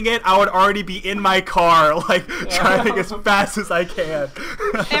announcing it, I would already be in my car like driving as fast as I can.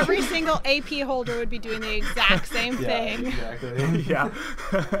 Every single AP holder would be doing the exact same Yeah, thing. exactly. Yeah.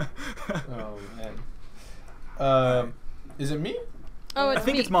 Oh man. Is it me? Oh, I it's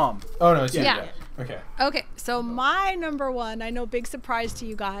think me. it's Mom. Oh no, it's you. Yeah. Okay. Okay, so my number one, I know, big surprise to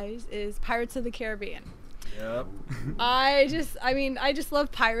you guys, is Pirates of the Caribbean. Yep. I just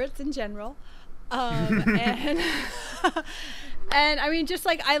love pirates in general. And and I mean, just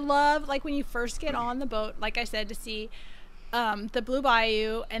like I love like when you first get on the boat, like I said, to see the Blue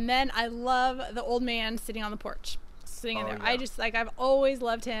Bayou, and then I love the old man sitting on the porch, sitting in there. yeah. I just like, I've always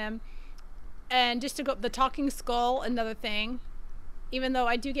loved him. And just to go, the talking skull, another thing. Even though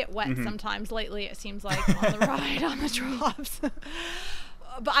I do get wet sometimes lately, it seems like on the ride, on the drops.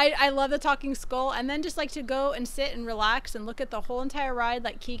 But I love the talking skull, and then just like to go and sit and relax and look at the whole entire ride.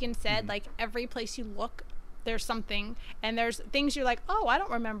 Like Keegan said, like every place you look, there's something, and there's things you're like, oh, I don't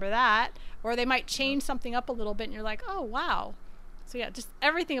remember that, or they might change something up a little bit, and you're like, oh wow. So yeah, just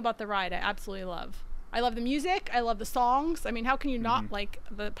everything about the ride I absolutely love. I love the music. I love the songs. I mean, how can you not like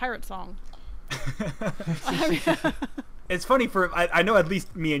the pirate song? I mean, It's funny I know at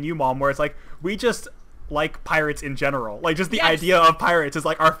least me and you, Mom, where it's like we just like pirates in general. Like just the Yes. idea of pirates is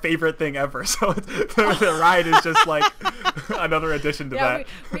like our favorite thing ever. So the ride is just like another addition to yeah, that.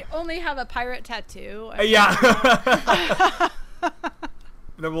 we only have a pirate tattoo. Yeah.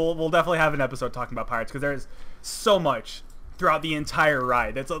 Then we'll definitely have an episode talking about pirates because there's so much throughout the entire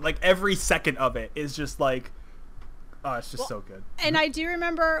ride. It's like every second of it is just like, oh, it's just so good. And I do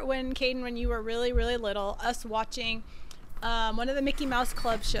remember when, Caden, when you were really, really little, us watching one of the Mickey Mouse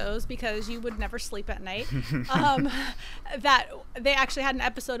Club shows, because you would never sleep at night, that they actually had an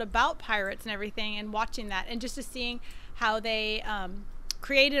episode about pirates and everything, and watching that, and just to seeing how they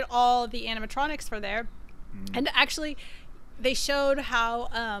created all the animatronics for there. And actually, they showed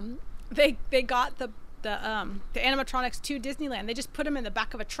how they got the animatronics to Disneyland. They just put them in the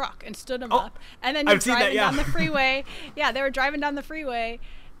back of a truck and stood them up, and then you're I've seen that, driving yeah. down the freeway. Yeah, they were driving down the freeway,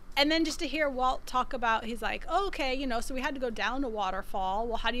 and then just to hear Walt talk about, he's like, oh, okay, you know, so we had to go down a waterfall.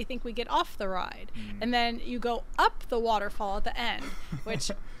 Well, how do you think we get off the ride? And then you go up the waterfall at the end,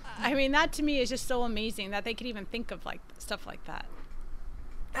 which, I mean, that to me is just so amazing that they could even think of like stuff like that.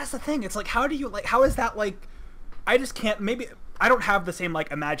 That's the thing. It's like, how is that like, I just can't, maybe I don't have the same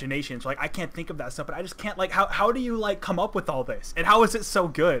like imagination, so like I can't think of that stuff, but I just can't like, how do you like come up with all this, and how is it so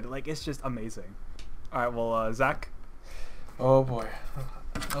good? Like, it's just amazing. All right, well, Zach. Oh boy.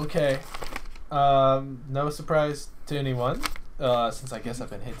 Okay. No surprise to anyone, since I guess I've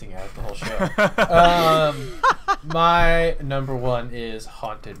been hinting at it the whole show. My number one is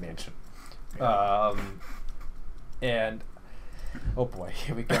Haunted Mansion. And oh boy,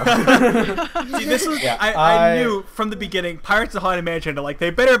 here we go. See, this was Yeah, I knew from the beginning, Pirates of Haunted Mansion, like they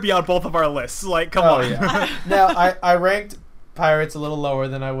better be on both of our lists. Like, come on. Yeah. Now I ranked Pirates a little lower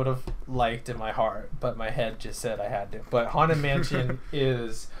than I would have liked in my heart, but my head just said I had to. But Haunted Mansion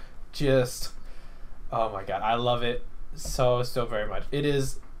is just, oh my god, I love it so very much. It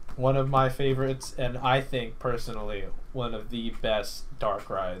is one of my favorites, and I think personally one of the best dark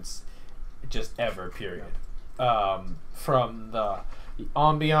rides just ever, period. From the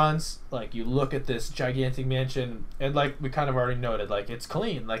ambiance, like you look at this gigantic mansion, and like we kind of already noted, like it's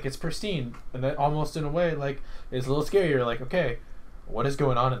clean, like it's pristine, and that almost in a way like it's a little scary. You're like, okay, what is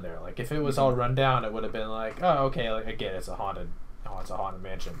going on in there? Like if it was all run down, it would have been like, oh, okay, like again, it's a haunted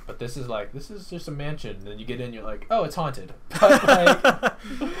mansion. But this is just a mansion, and then you get in, you're like, oh, it's haunted. But like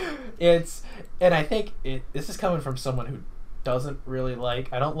and I think this is coming from someone who doesn't really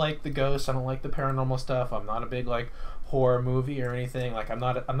like. I don't like the ghosts. I don't like the paranormal stuff. I'm not a big like horror movie or anything. Like I'm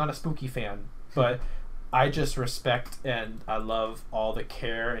not a spooky fan, but I just respect and I love all the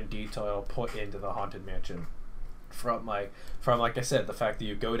care and detail put into the Haunted Mansion. From like I said, the fact that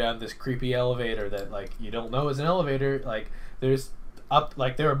you go down this creepy elevator that like you don't know is an elevator. Like there's up,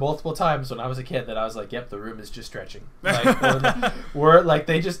 like there were multiple times when I was a kid that I was like, yep, the room is just stretching. Like we're like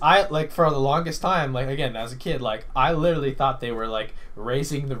I like for the longest time, like again as a kid, like I literally thought they were like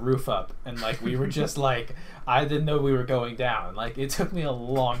raising the roof up, and like we were just like I didn't know we were going down. Like it took me a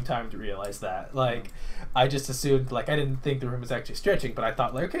long time to realize that. Like I just assumed, like I didn't think the room was actually stretching, but I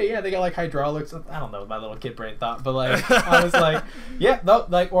thought like, okay, yeah, they got like hydraulics. I don't know what my little kid brain thought, but like I was like, yeah, no,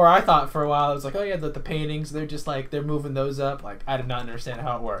 like, or I thought for a while I was like, oh yeah, the paintings, they're just like they're moving those up. Like I did not understand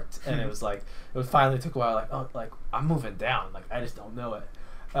how it worked, and it was like finally took a while. Like oh, like I'm moving down. Like I just don't know it.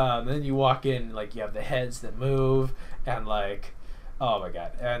 Then you walk in, like you have the heads that move, and like, oh my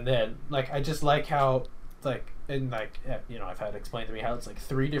god, and then like I just like how like and like you know I've had explained to me how it's like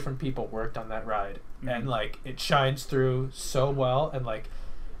 3 different people worked on that ride, and like it shines through so well, and like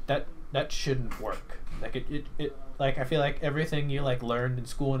that shouldn't work. Like it like I feel like everything you like learned in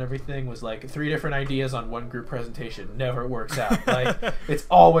school and everything was like 3 different ideas on one group presentation. Never works out. Like it's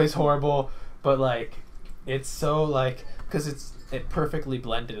always horrible, but like it's so like because it perfectly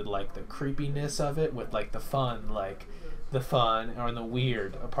blended like the creepiness of it with like the fun or the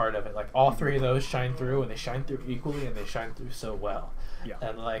weird part of it. Like all 3 of those shine through, and they shine through equally, and they shine through so well. Yeah.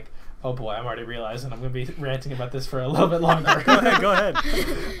 And like, oh boy, I'm already realizing I'm gonna be ranting about this for a little bit longer. Go ahead.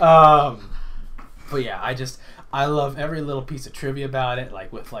 But yeah, I love every little piece of trivia about it,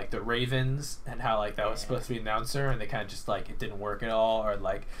 like with like the Ravens and how like that was supposed to be an announcer, and they kind of just like it didn't work at all, or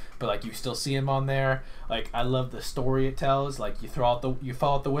like but like you still see him on there. Like I love the story it tells. Like you fall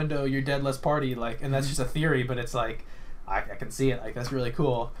out the window, you're dead, let's party. Like, and that's just a theory, but it's like I can see it. Like that's really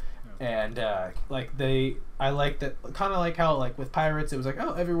cool. And like I like that, kind of like how like with Pirates it was like,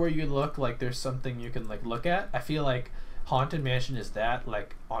 oh, everywhere you look like there's something you can like look at. I feel like Haunted Mansion is that,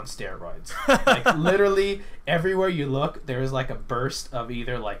 like on steroids. Like literally everywhere you look there is like a burst of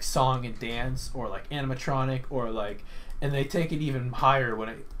either like song and dance or like animatronic or like, and they take it even higher when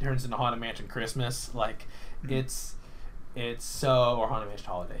it turns into Haunted Mansion Christmas. Like it's so, or Haunted Mansion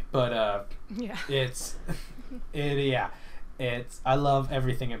Holiday, but I love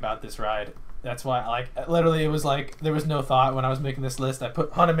everything about this ride. That's why, like, literally, it was like there was no thought when I was making this list. I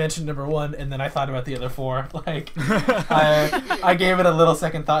put Haunted Mansion #1, and then I thought about the other 4. Like, I gave it a little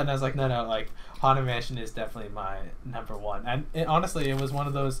second thought, and I was like, no, like, Haunted Mansion is definitely my #1. And honestly, it was one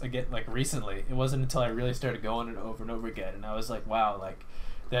of those again, like recently. It wasn't until I really started going it over and over again, and I was like, wow, like,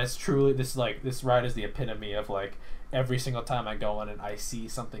 that's truly this ride is the epitome of like every single time I go on it, I see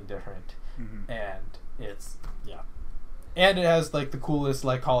something different, and it's and it has like the coolest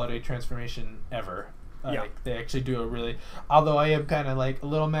like holiday transformation ever. Like they actually do a really, although I am kind of like a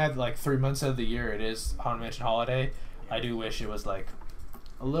little mad like 3 months of the year it is Haunted Mansion Holiday. I do wish it was like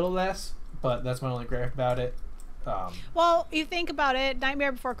a little less, but that's my only gripe about it. Well, you think about it,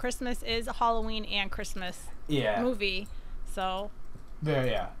 Nightmare Before Christmas is a Halloween and Christmas movie, so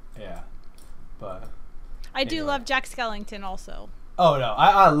yeah, but I do love Jack Skellington also. Oh no,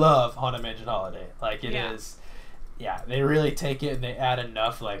 I love Haunted Mansion Holiday. Like it is. Yeah, they really take it and they add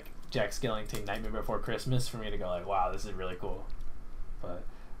enough like Jack Skellington Nightmare Before Christmas for me to go like, wow, this is really cool. But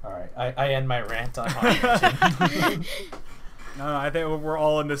all right, I end my rant on Haunted Mansion. No, I think we're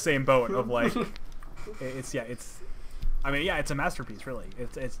all in the same boat of like, it's a masterpiece really.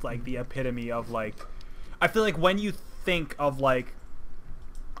 It's like the epitome of like, I feel like when you think of like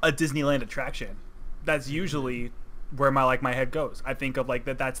a Disneyland attraction, that's usually where my head goes. I think of like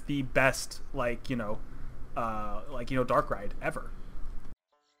that's the best like dark ride ever.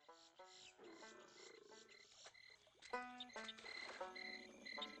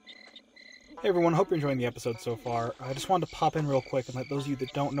 Hey everyone, hope you're enjoying the episode so far. I just wanted to pop in real quick and let those of you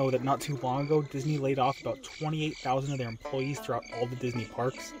that don't know that not too long ago, Disney laid off about 28,000 of their employees throughout all the Disney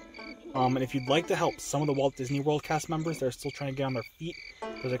parks. And if you'd like to help some of the Walt Disney World cast members that are still trying to get on their feet,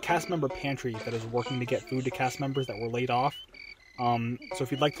 there's a cast member pantry that is working to get food to cast members that were laid off. So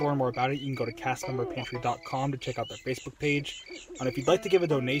if you'd like to learn more about it, you can go to castmemberpantry.com to check out their Facebook page. And if you'd like to give a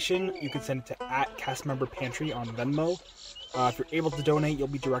donation, you can send it to @castmemberpantry on Venmo. If you're able to donate, you'll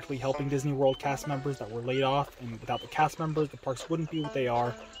be directly helping Disney World cast members that were laid off, and without the cast members, the parks wouldn't be what they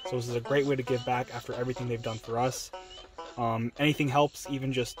are. So this is a great way to give back after everything they've done for us. Anything helps,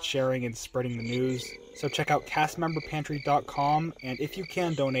 even just sharing and spreading the news. So check out castmemberpantry.com, and if you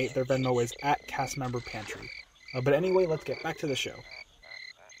can donate, their Venmo is @castmemberpantry. But anyway, let's get back to the show.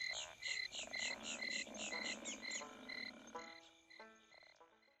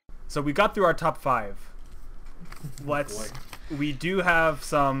 So we got through our top 5. We do have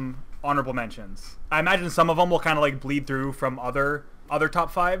some honorable mentions. I imagine some of them will kind of like bleed through from other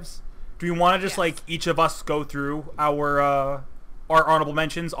top 5s. Do you want to just like each of us go through our honorable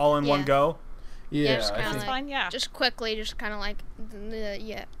mentions all in one go? Yeah, just I kinda think. Fine, yeah. Just quickly, just kind of like,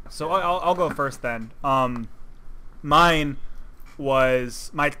 yeah. So I'll go first then. Mine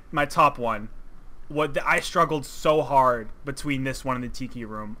was my top one. I struggled so hard between this one and the Tiki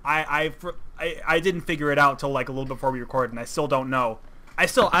Room. I didn't figure it out till like a little before we recorded, and I still don't know.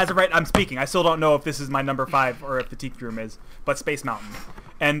 As of right, I'm speaking. I still don't know if this is my number 5 or if the Tiki Room is, but Space Mountain.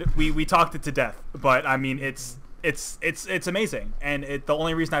 And we talked it to death. But I mean, it's amazing. And the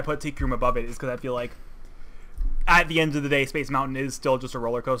only reason I put Tiki Room above it is because I feel like at the end of the day, Space Mountain is still just a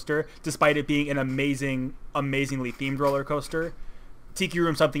roller coaster, despite it being an amazingly themed roller coaster. Tiki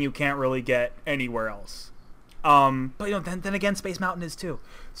Room something you can't really get anywhere else. But you know, then again, Space Mountain is too.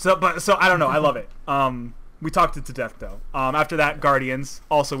 So I don't know. I love it. We talked it to death though. After that, Guardians.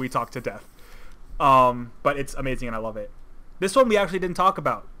 Also, we talked to death. But it's amazing and I love it. This one we actually didn't talk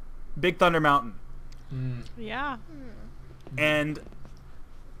about. Big Thunder Mountain. Yeah. And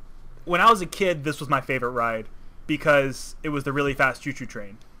when I was a kid, this was my favorite ride because it was the really fast choo-choo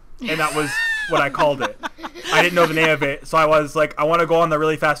train. And that was what I called it. I didn't know the name of it, so I was like, I want to go on the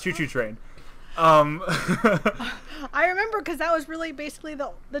really fast choo-choo train. I remember because that was really basically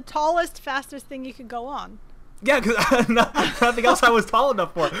the tallest, fastest thing you could go on. Yeah, because nothing else I was tall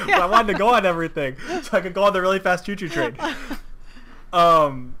enough for. But I wanted to go on everything, so I could go on the really fast choo-choo train.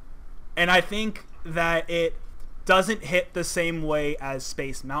 And I think that it doesn't hit the same way as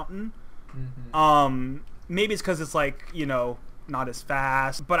Space Mountain. Maybe it's because it's like, you know, not as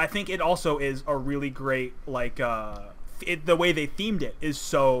fast, but I think it also is a really great, like, the way they themed it is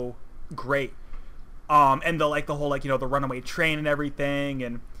so great. And the whole, like, you know, the runaway train and everything,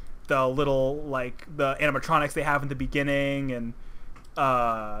 and the little, like, the animatronics they have in the beginning, and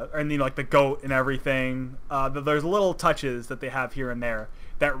you know, like the goat and everything. There's little touches that they have here and there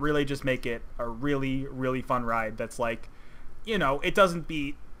that really just make it a really, really fun ride. That's like, you know, it doesn't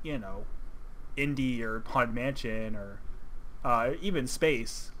beat, you know, Indy or Haunted Mansion or even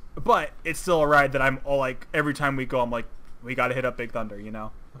Space, but it's still a ride that I'm all like, every time we go, I'm like, we got to hit up Big Thunder, you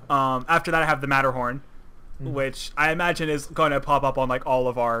know. After that, I have the Matterhorn, which I imagine is going to pop up on like all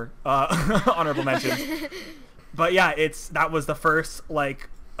of our honorable mentions. But yeah, that was the first like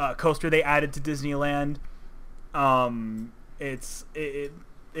coaster they added to Disneyland.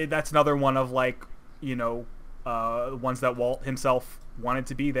 That's another one of, like, you know, ones that Walt himself wanted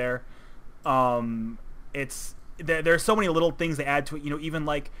to be there. There's so many little things they add to it, you know, even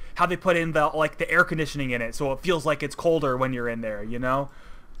like how they put in the air conditioning in it, so it feels like it's colder when you're in there, you know.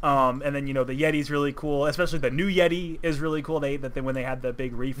 And then, you know, the Yeti's really cool, especially the new Yeti is really cool. When they had the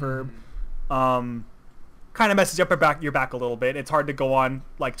big refurb, kind of messes up your back a little bit. It's hard to go on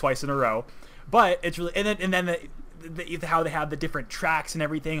like twice in a row, but it's really, and then how they have the different tracks and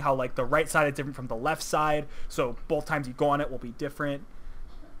everything, how like the right side is different from the left side, so both times you go on it will be different.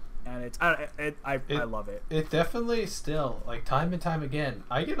 And I love it. It definitely still, like, time and time again,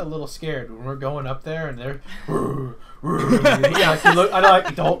 I get a little scared when we're going up there and they're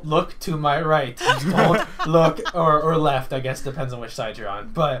yeah, don't look to my right, don't look or left, I guess, depends on which side you're on,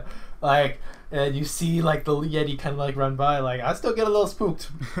 but like, and you see like the Yeti kind of like run by, like, I still get a little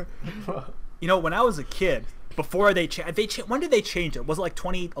spooked. You know, when I was a kid, before when did they change it? Was it like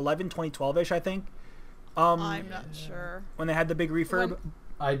 2011, 2012-ish, I think? I'm not sure. When they had the big refurb?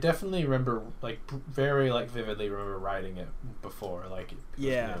 I definitely remember, like, very, like, vividly remember riding it before, like, it was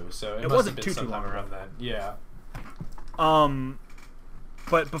new, so it must have been sometime around then. Yeah.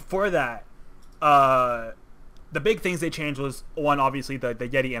 But before that, the big things they changed was, one, obviously the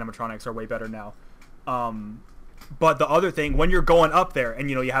Yeti animatronics are way better now. But the other thing, when you're going up there, and,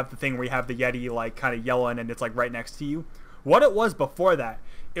 you know, you have the thing where you have the Yeti, like, kind of yelling, and it's, like, right next to you. What it was before that,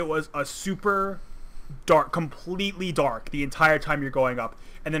 it was a super dark, completely dark the entire time you're going up.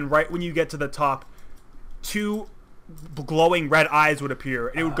 And then right when you get to the top, 2 glowing red eyes would appear,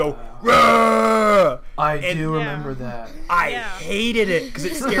 and it would go, Rah! I do remember that. I hated it because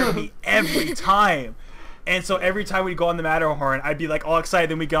it scared me every time. And so every time we'd go on the Matterhorn, I'd be like all excited.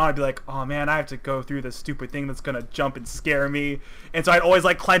 Then we go on, I'd be like, oh man, I have to go through this stupid thing that's gonna jump and scare me. And so I'd always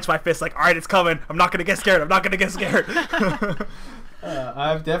like clench my fist, like, all right, it's coming. I'm not gonna get scared. I'm not gonna get scared.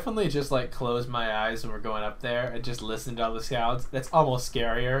 I've definitely just like closed my eyes when we're going up there and just listened to all the sounds. That's almost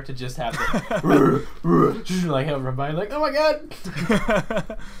scarier to just have the like have everybody like, oh my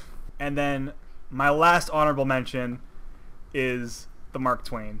god. And then my last honorable mention is the Mark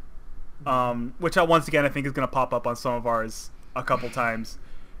Twain, which once again I think is going to pop up on some of ours a couple times.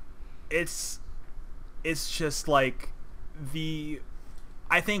 it's just like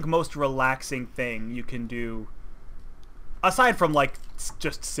I think most relaxing thing you can do, aside from like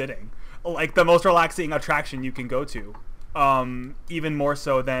just sitting, like the most relaxing attraction you can go to, even more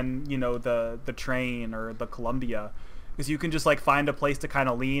so than, you know, the train or the Columbia, because you can just like find a place to kind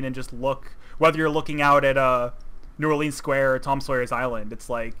of lean and just look, whether you're looking out at New Orleans Square or Tom Sawyer's Island. It's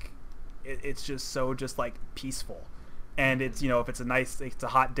like it's just so just like peaceful, and it's, you know, if it's a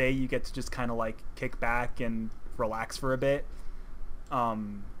hot day, you get to just kind of like kick back and relax for a bit,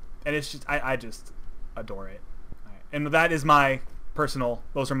 and it's just I just adore it. And that is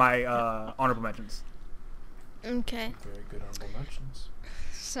those are my honorable mentions. Okay. Very good honorable mentions.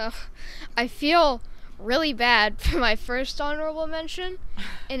 So, I feel really bad for my first honorable mention,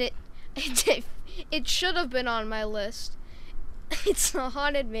 and it should have been on my list. It's a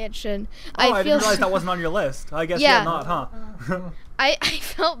Haunted Mansion. I didn't realize that wasn't on your list. I guess Yeah. not, huh? I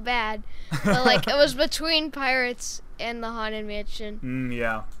felt bad, but like it was between Pirates and the Haunted Mansion.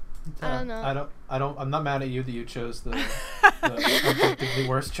 Yeah. I don't know. I'm not mad at you that you chose the objectively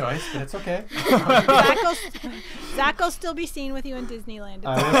worst choice, but it's okay. Zach will still be seen with you in Disneyland.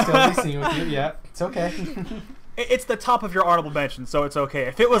 I will still be seen with you. Yeah, it's okay. It's the top of your honorable mention, so it's okay.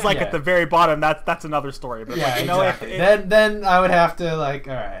 If it was like at the very bottom, that's another story. But yeah, like, you know, exactly. Then I would have to like,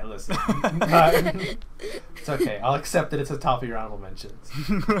 all right, listen. It's okay. I'll accept that it's the top of your honorable mentions.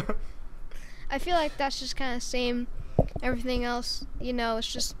 I feel like that's just kind of same. Everything else, you know,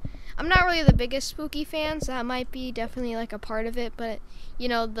 it's just, I'm not really the biggest spooky fan, so that might be definitely like a part of it, but you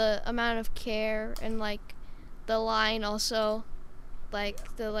know, the amount of care and like the line also,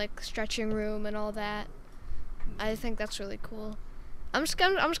 like the like stretching room and all that, I think that's really cool. I'm just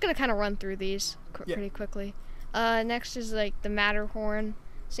gonna kind of run through these pretty quickly. Next is like the Matterhorn.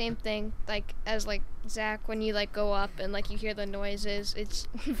 Same thing, like as like Zach, when you like go up and like you hear the noises, it's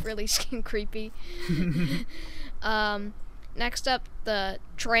really creepy. Next up, the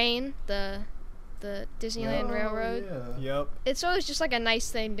train, the Disneyland Railroad. Yeah. Yep. It's always just like a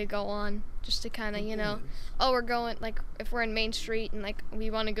nice thing to go on, just to kind of, you know, oh, we're going, like if we're in Main Street and like we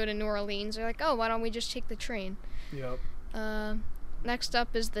want to go to New Orleans, they're like, oh, why don't we just take the train? Yep. Next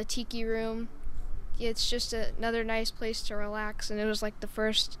up is the Tiki Room. It's just another nice place to relax, and it was like the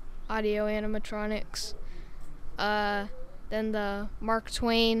first audio animatronics. Then the Mark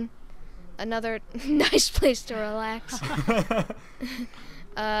Twain, another nice place to relax.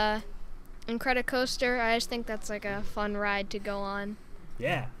 Incredicoaster, I just think that's like a fun ride to go on.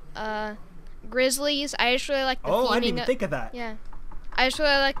 Yeah. Grizzlies, I just really like the theming. I didn't even think of that. Yeah. I just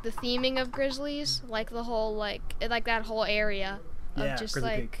really like the theming of Grizzlies, like the whole like that whole area of just Grizzly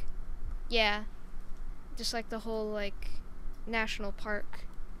like Peak. yeah. Just like the whole like national park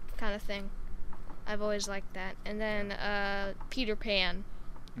kind of thing. I've always liked that. And then Peter Pan.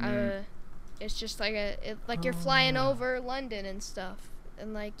 It's just like you're flying over London and stuff,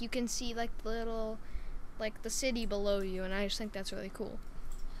 and like you can see like the little like the city below you, and I just think that's really cool.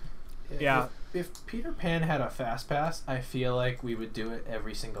 Yeah. If Peter Pan had a fast pass, I feel like we would do it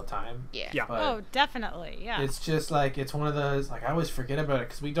every single time. Yeah. But oh, definitely. Yeah. it's just like it's one of those like I always forget about it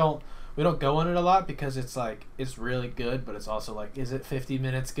because we don't go on it a lot because it's like it's really good, but it's also like, is it 50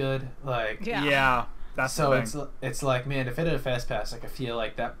 minutes good? Like Yeah. That's so the thing. it's like, man, if it had a fast pass, like I feel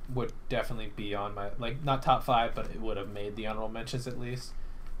like that would definitely be on my like not top 5, but it would have made the honorable mentions at least.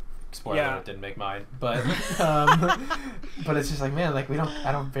 Spoiler, it didn't make mine, but but it's just like, man, like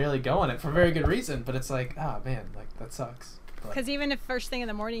I don't barely go on it for very good reason, but it's like, man, like that sucks. Because even if first thing in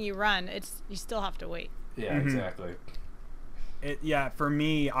the morning you run, you still have to wait. Yeah, exactly. For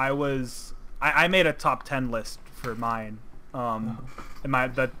me, I made a top 10 list for mine. And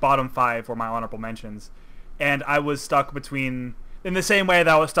the bottom 5 were my honorable mentions, and I was stuck between, in the same way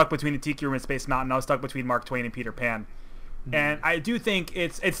that I was stuck between the Tiki Room and Space Mountain, I was stuck between Mark Twain and Peter Pan. And I do think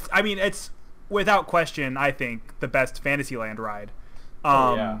it's without question, I think, the best Fantasyland ride.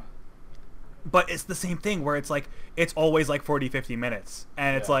 But it's the same thing where it's like it's always like 40-50 minutes,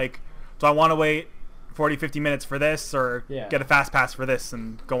 and it's like, do I want to wait 40-50 minutes for this, or get a fast pass for this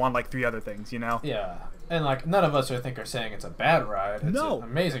and go on like 3 other things, you know? Yeah. And like none of us are saying it's a bad ride. It's an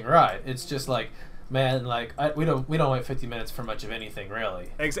amazing ride. It's just like, man, like we don't wait 50 minutes for much of anything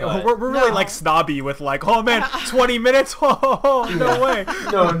really. Exactly. We're really like snobby with like, oh man, 20 minutes. Oh, no way.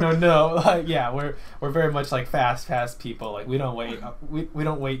 No. Like, yeah, we're very much like fast people. Like we don't wait. We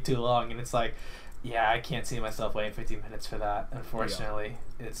don't wait too long, and it's like, yeah, I can't see myself waiting 50 minutes for that. Unfortunately,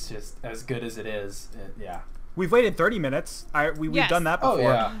 it's just as good as it is. We've waited 30 minutes. We've done that before. Oh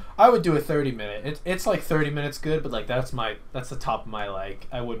yeah, I would do a 30-minute. It's like 30 minutes good, but like that's the top of my like.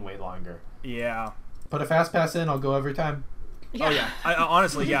 I wouldn't wait longer. Yeah. Put a fast pass in, I'll go every time. Yeah. Oh yeah.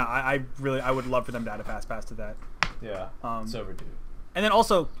 Honestly, yeah. I really would love for them to add a fast pass to that. Yeah. It's overdue. And then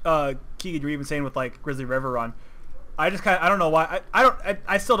also, Keegan, you're even saying with like Grizzly River Run. I don't know why.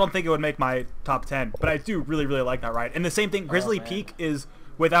 I still don't think it would make my top 10, but I do really, really like that ride. And the same thing, Grizzly Peak is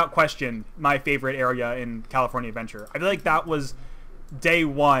without question my favorite area in California Adventure. I feel like that was day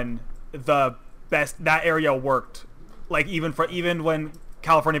one the best. That area worked. Like even when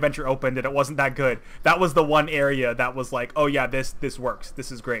California Adventure opened and it wasn't that good, that was the one area that was like, oh yeah, this works.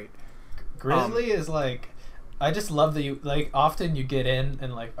 This is great. Grizzly is like, I just love that you like. Often you get in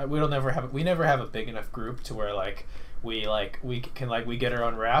and like we never have a big enough group to where like we get our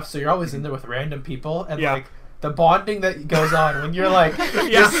own raft. So you're always in there with random people and like the bonding that goes on when you're like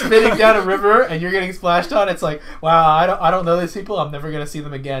just spinning down a river and you're getting splashed on. It's like, wow, I don't know these people. I'm never gonna see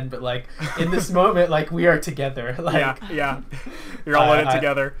them again. But like in this moment, like we are together. Like you're all in it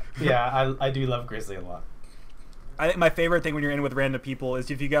together. I do love Grizzly a lot. I think my favorite thing when you're in with random people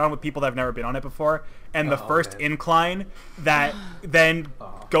is if you get on with people that have never been on it before, and the first incline that then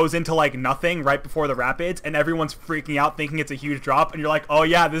goes into like nothing right before the rapids, and everyone's freaking out thinking it's a huge drop, and you're like, oh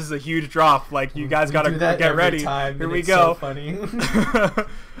yeah, this is a huge drop. Like you guys gotta get ready. Here we go. So funny.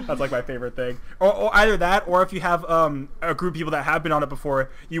 That's like my favorite thing. Or either that, or if you have a group of people that have been on it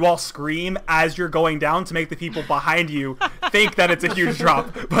before, you all scream as you're going down to make the people behind you think that it's a huge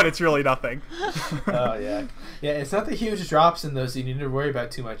drop, but it's really nothing. Oh yeah. Yeah, it's not the huge drops in those you need to worry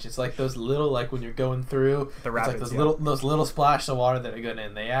about too much. It's like those little, like when you're going through the rapids, it's like those little splashes of water that are going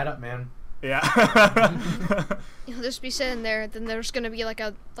in. They add up, man. Yeah. You'll just be sitting there, then there's gonna be like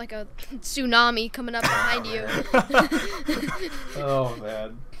a tsunami coming up behind you. Oh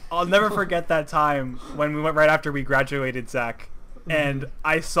man. I'll never forget that time when we went right after we graduated, Zach, and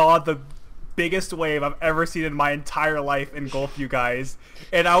I saw the biggest wave I've ever seen in my entire life engulf you guys,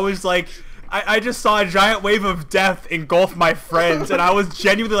 and I was like, I just saw a giant wave of death engulf my friends, and I was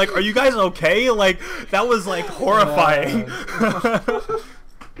genuinely like, are you guys okay? Like, that was like horrifying.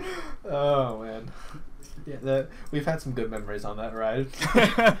 Oh man. Yeah, we've had some good memories on that ride.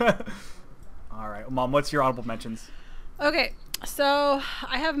 All right, Mom, what's your honorable mentions? Okay, so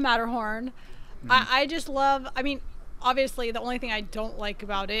I have Matterhorn. I just love, I mean, obviously the only thing I don't like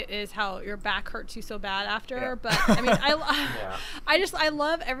about it is how your back hurts you so bad after, but I mean, I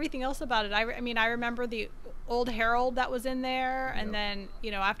love everything else about it. I mean, I remember the old Herald that was in there, and then, you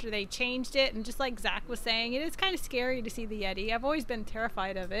know, after they changed it, and just like Zach was saying, it is kind of scary to see the Yeti. I've always been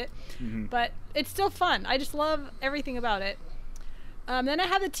terrified of it, but it's still fun. I just love everything about it. Then I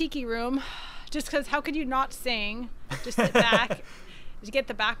have the Tiki Room, just because how could you not sing? Just sit back. Just get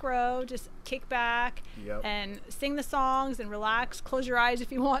the back row, just kick back and sing the songs and relax. Close your eyes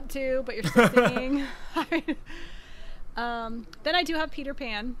if you want to, but you're still singing. Then I do have Peter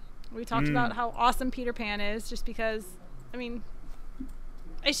Pan. We talked about how awesome Peter Pan is, just because, I mean,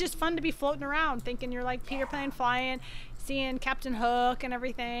 it's just fun to be floating around thinking you're like Peter Pan flying, seeing Captain Hook and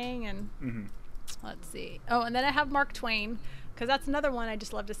everything. And let's see. Oh, and then I have Mark Twain, because that's another one I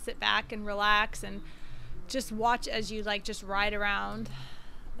just love to sit back and relax and just watch as you like just ride around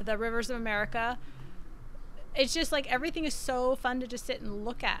the rivers of America. It's just like everything is so fun to just sit and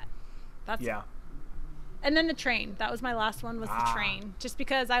look at. That's And then the train. That was my last one, was the train. Just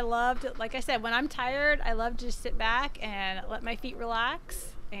because I loved, like I said, when I'm tired, I love to just sit back and let my feet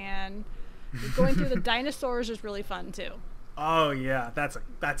relax. And going through the dinosaurs is really fun too. Oh yeah, that's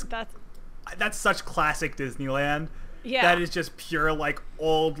such classic Disneyland. Yeah. That is just pure like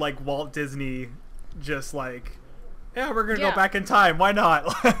old like Walt Disney. Just like, we're gonna go back in time. Why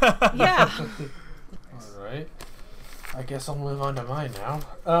not? Yeah. All right. I guess I'll move on to mine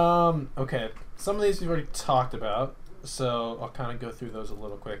now. Okay. Some of these we've already talked about, so I'll kind of go through those a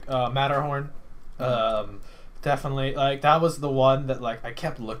little quick. Matterhorn. Definitely. Like, that was the one that, like, I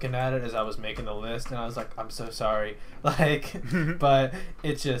kept looking at it as I was making the list, and I was like, I'm so sorry. Like, but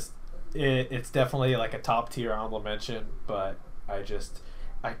it's just, it's definitely, like, a top-tier honorable mention, but I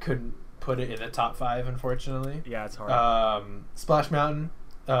couldn't put it in the top 5, unfortunately. Yeah, it's hard. Splash Mountain,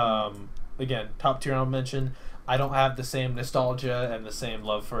 again, top tier honorable mention. I don't have the same nostalgia and the same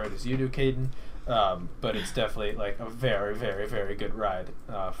love for it as you do, Caden, but it's definitely like a very, very, very good ride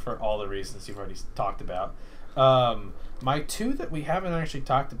for all the reasons you've already talked about. My two that we haven't actually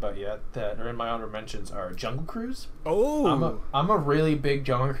talked about yet that are in my honorable mentions are Jungle Cruise. Oh, I'm a really big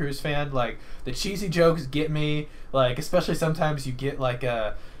Jungle Cruise fan. Like, the cheesy jokes get me. Like, especially sometimes you get like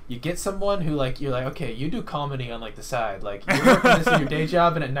you get someone who, like, you're like, okay, you do comedy on, like, the side. Like, you're working this in your day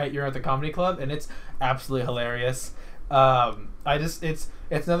job, and at night you're at the comedy club, and it's absolutely hilarious. It's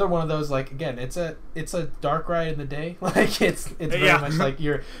another one of those, like, again, it's a dark ride in the day. Like, it's very much like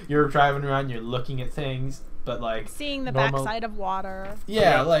you're driving around, you're looking at things, but like seeing the normal... backside of water.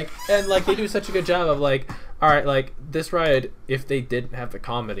 Yeah, like, and like they do such a good job of like, all right, like this ride, if they didn't have the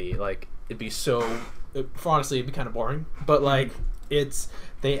comedy, like it'd be honestly it'd be kind of boring, but like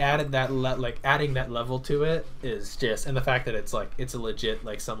they added that adding that level to it is just, and the fact that it's like it's a legit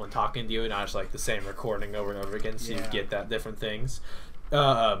like someone talking to you, not just like the same recording over and over again, so you get that different things.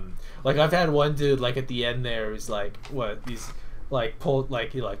 Like I've had one dude like at the end there who's like, what, these like pulled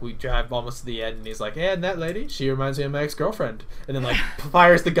like we drive almost to the end and he's like, hey, and that lady, she reminds me of my ex-girlfriend, and then like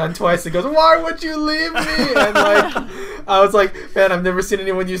fires the gun twice and goes, why would you leave me? And like I was like, man, I've never seen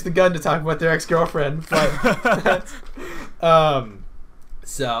anyone use the gun to talk about their ex-girlfriend, but that's,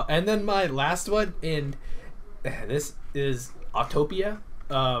 so, and then my last one this is Autopia.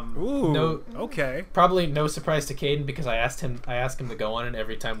 Ooh, okay. Probably no surprise to Caden because I asked him to go on it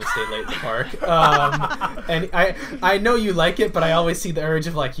every time we stayed late in the park. And I know you like it, but I always see the urge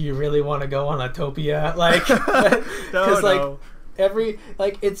of like, you really want to go on Autopia, like,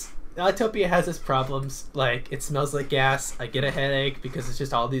 because Autopia has its problems. Like, it smells like gas. I get a headache because it's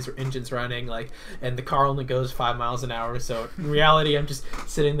just all these engines running, like, and the car only goes 5 miles an hour. So in reality, I'm just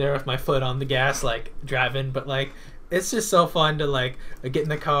sitting there with my foot on the gas, like driving. But like, it's just so fun to like get in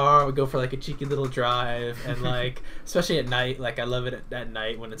the car, we go for like a cheeky little drive, and like especially at night, like I love it at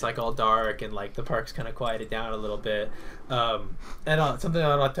night when it's like all dark and like the park's kind of quieted down a little bit. And something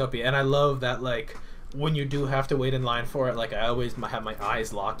about Autopia, and I love that like when you do have to wait in line for it, like I always have my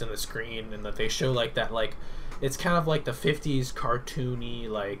eyes locked on the screen, and that they show like that, like it's kind of like the 50s cartoony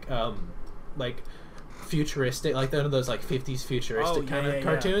like futuristic, like one of those like 50s futuristic kind of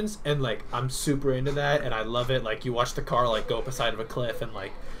cartoons, and like I'm super into that and I love it. Like you watch the car like go up a side of a cliff, and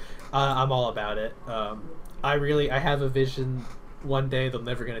like I'm all about it. I have a vision one day, they're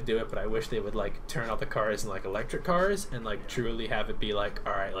never gonna do it, but I wish they would like turn all the cars into like electric cars and like truly have it be like,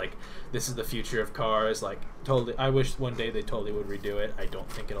 all right, like this is the future of cars. Like totally, I wish one day they totally would redo it. I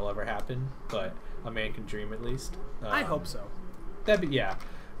don't think it'll ever happen, but a man can dream at least. I hope so. That'd be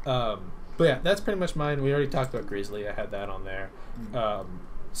but yeah, that's pretty much mine. We already talked about Grizzly. I had that on there.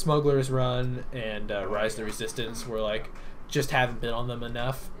 Smuggler's Run and Rise to Resistance were like just haven't been on them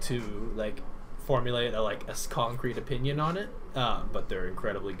enough to like formulate a concrete opinion on it. But they're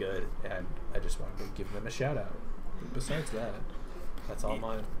incredibly good, and I just wanted to give them a shout out. Besides that, that's all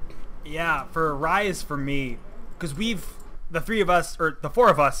mine. Yeah, for Rise for me, because the four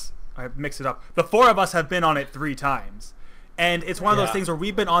of us, I mixed it up. The four of us have been on it 3 times. And it's one of those things where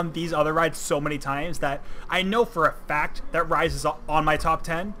we've been on these other rides so many times that I know for a fact that Rise is on my top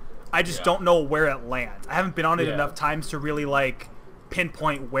 10. I just don't know where it lands. I haven't been on it enough times to really like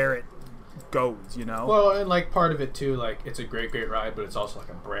pinpoint where it goes, you know? Well, and like part of it too, like it's a great ride, but it's also like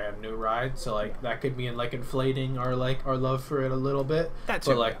a brand new ride. So like that could be in like inflating our like our love for it a little bit. But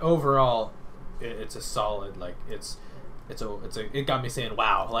like overall, it's a solid, like it got me saying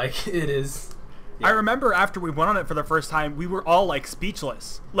wow, like it is. I remember after we went on it for the first time, we were all like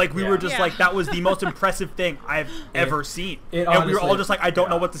speechless. Like we were just like, that was the most impressive thing I've ever seen. And honestly, we were all just like, I don't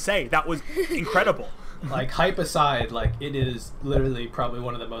know what to say. That was incredible. Like hype aside, like it is literally probably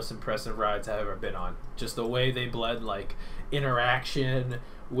one of the most impressive rides I've ever been on. Just the way they blend like interaction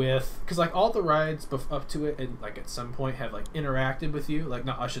with, because like all the rides up to it and like at some point have like interacted with you. Like,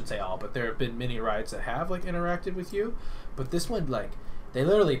 not, I shouldn't say all, but there have been many rides that have like interacted with you. But this one, like, they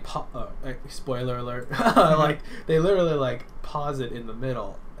literally spoiler alert, like they literally like pause it in the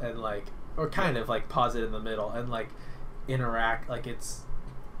middle and like, or kind of like pause it in the middle and like interact, like it's,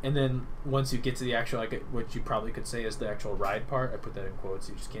 and then once you get to the actual, like what you probably could say is the actual ride part, I put that in quotes,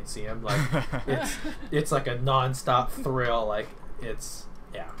 you just can't see them, like it's like a non-stop thrill. Like it's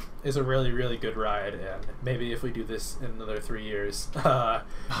a really, really good ride, and maybe if we do this in another 3 years,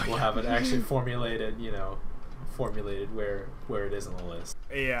 we'll have it actually formulated where it is on the list.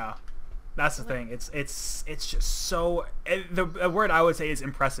 Yeah, that's the thing. It's just so, the word I would say is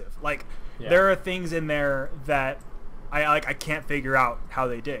impressive. Like there are things in there that I can't figure out how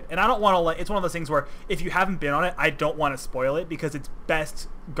they did, and I don't want to. It's one of those things where if you haven't been on it, I don't want to spoil it because it's best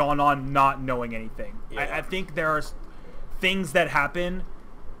gone on not knowing anything. I think there are things that happen,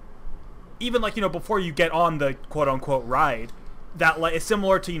 even like before you get on the quote unquote ride, that like is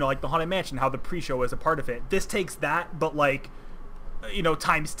similar to like the Haunted Mansion, how the pre-show is a part of it. This takes that, but like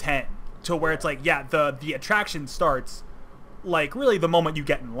times 10, to where it's like the attraction starts like really the moment you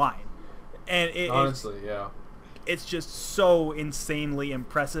get in line, and it's just so insanely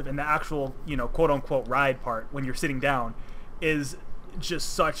impressive. And the actual quote unquote ride part when you're sitting down is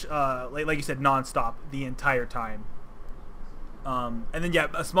just such like you said, nonstop the entire time. And then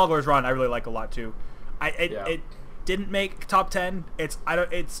a Smuggler's Run I really like a lot too. It didn't make top 10. It's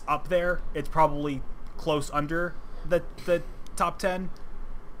up there. It's probably close under the top 10.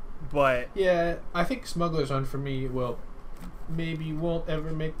 But yeah, I think Smuggler's Run for me maybe won't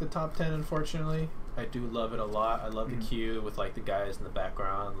ever make the top 10, unfortunately. I do love it a lot. I love the queue with like the guys in the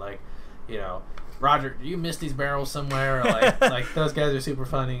background, like, you know, Roger, do you miss these barrels somewhere? Or, like those guys are super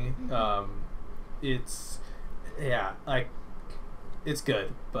funny. It's like it's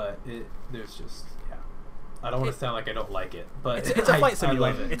good, but there's just I don't want to sound like I don't like it, but it's a flight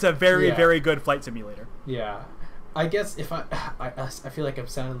simulator. It's a very very good flight simulator. Yeah. I guess if I feel like I'm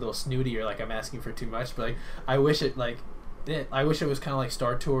sounding a little snooty or like I'm asking for too much, but like I wish it was kind of like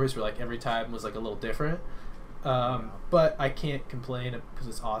Star Tours, where like every time was like a little different. But I can't complain because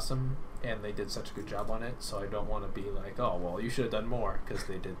it's awesome and they did such a good job on it. So I don't want to be like, oh well, you should have done more because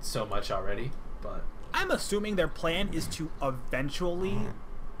they did so much already. But I'm assuming their plan is to eventually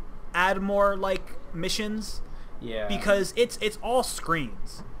add more like missions. Yeah. Because it's all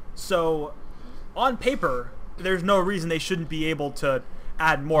screens. So on paper, there's no reason they shouldn't be able to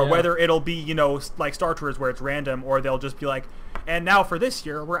add more, whether it'll be, you know, like Star Tours where it's random, or they'll just be like, and now for this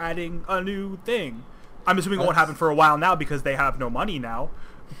year we're adding a new thing. I'm assuming it won't happen for a while now because they have no money now,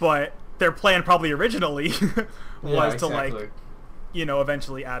 but their plan probably originally was to like, you know,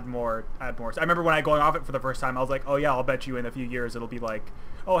 eventually add more. I remember when I going off it for the first time, I was like, oh yeah, I'll bet you in a few years it'll be like,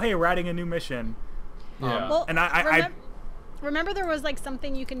 oh hey, we're adding a new mission. Well, and remember there was like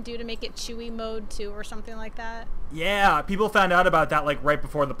something you can do to make it Chewy mode too, or something like that? Yeah, people found out about that like right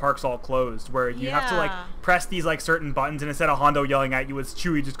before the parks all closed, where you have to like press these like certain buttons, and instead of Hondo yelling at you, it's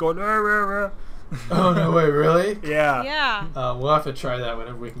Chewy just going, rah, rah, rah. Oh no way, really? Yeah. Yeah. We'll have to try that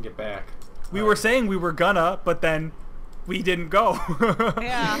whenever we can get back. We were saying we were gonna, but then we didn't go.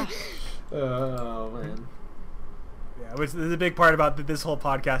 Yeah. Oh man. Yeah, which is a big part about this whole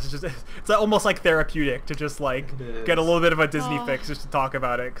podcast. It's just it's almost like therapeutic to just like get a little bit of a Disney fix just to talk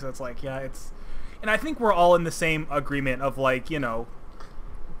about it, because it's like it's, and I think we're all in the same agreement of like, you know,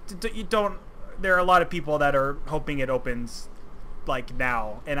 you don't. There are a lot of people that are hoping it opens like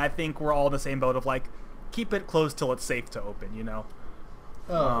now, and I think we're all in the same boat of like, keep it closed till it's safe to open, you know.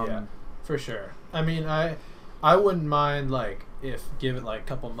 Oh yeah, for sure. I mean, I wouldn't mind like if give it like a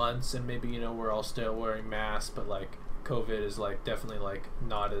couple months and maybe, you know, we're all still wearing masks, but like COVID is like definitely like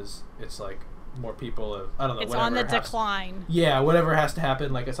not as, it's like more people have, I don't know, it's on the decline. Whatever has to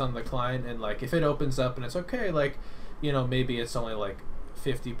happen, like it's on the decline, and like if it opens up and it's okay, like, you know, maybe it's only like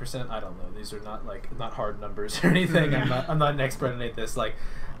 50%. I don't know. These are not hard numbers or anything. I'm not an expert in any of this. Like,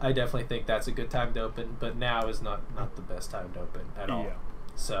 I definitely think that's a good time to open, but now is not the best time to open at all. Yeah.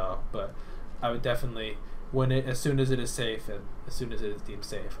 So, but I would definitely, as soon as it is safe and as soon as it is deemed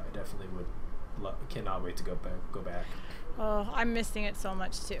safe, I definitely cannot wait to go back. Oh, I'm missing it so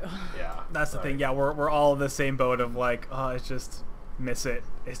much too. Yeah, that's the thing. Yeah, we're all in the same boat of like, oh, it's just miss it.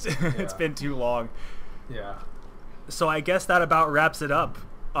 It's been too long. Yeah. So I guess that about wraps it up.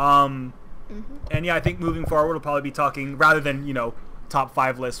 And yeah, I think moving forward we'll probably be talking, rather than, you know, top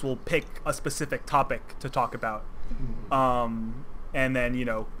 5 lists, we'll pick a specific topic to talk about. And then, you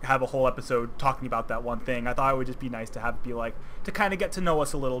know, have a whole episode talking about that one thing. I thought it would just be nice to have it be like, to kind of get to know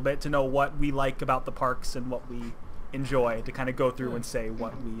us a little bit, to know what we like about the parks and what we enjoy, to kind of go through and say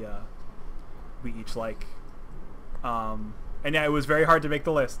what we each like. And yeah, it was very hard to make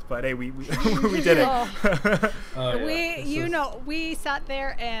the list, but hey, we did it. We sat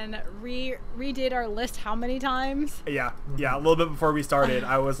there and redid our list how many times? Yeah, a little bit before we started,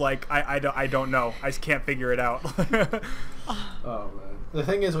 I was like, I don't know, I just can't figure it out. Oh man, the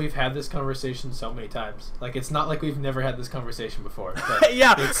thing is, we've had this conversation so many times. Like, it's not like we've never had this conversation before. But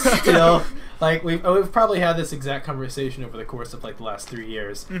yeah, it's still like we've probably had this exact conversation over the course of like the last 3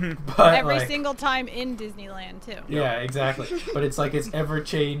 years. But every single time in Disneyland too. Yeah, exactly. But it's like it's ever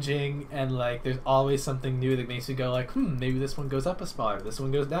changing, and like there's always something new that makes you go like, maybe this one goes up a spot, or this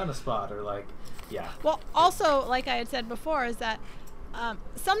one goes down a spot, or like, yeah. Well, also, like I had said before, is that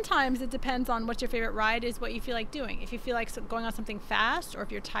sometimes it depends on what your favorite ride is, what you feel like doing. If you feel like going on something fast, or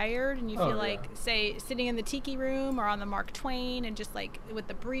if you're tired and you feel like, say, sitting in the Tiki Room or on the Mark Twain and just like with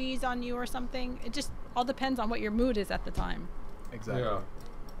the breeze on you or something, it just all depends on what your mood is at the time. Exactly. Yeah.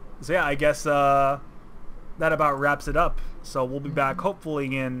 So yeah, I guess that about wraps it up. So we'll be back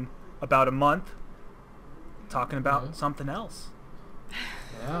hopefully in about a month talking about something else.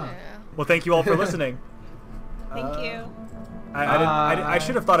 Yeah. Well, thank you all for listening. Thank you. I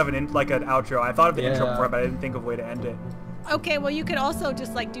should have thought of an outro. I thought of the intro before, but I didn't think of a way to end it. Okay, well, you could also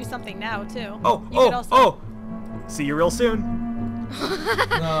just like do something now too. See you real soon.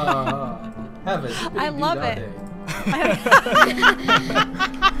 Have it. I love it.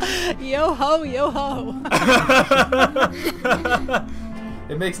 Yo ho, yo ho.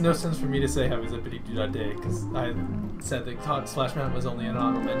 It makes no sense for me to say Have a Zippity Doo Dah Day because I said that Splash Mountain was only an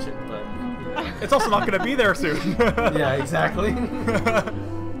honorable mention, but it's also not going to be there soon. Yeah, exactly.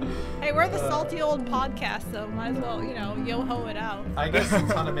 Hey, we're the salty old podcast, so might as well, yo-ho it out. I guess since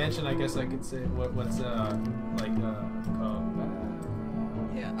Haunted Mansion, I guess I could say what's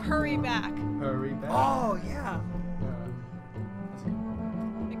Hurry back. Hurry back. Oh yeah.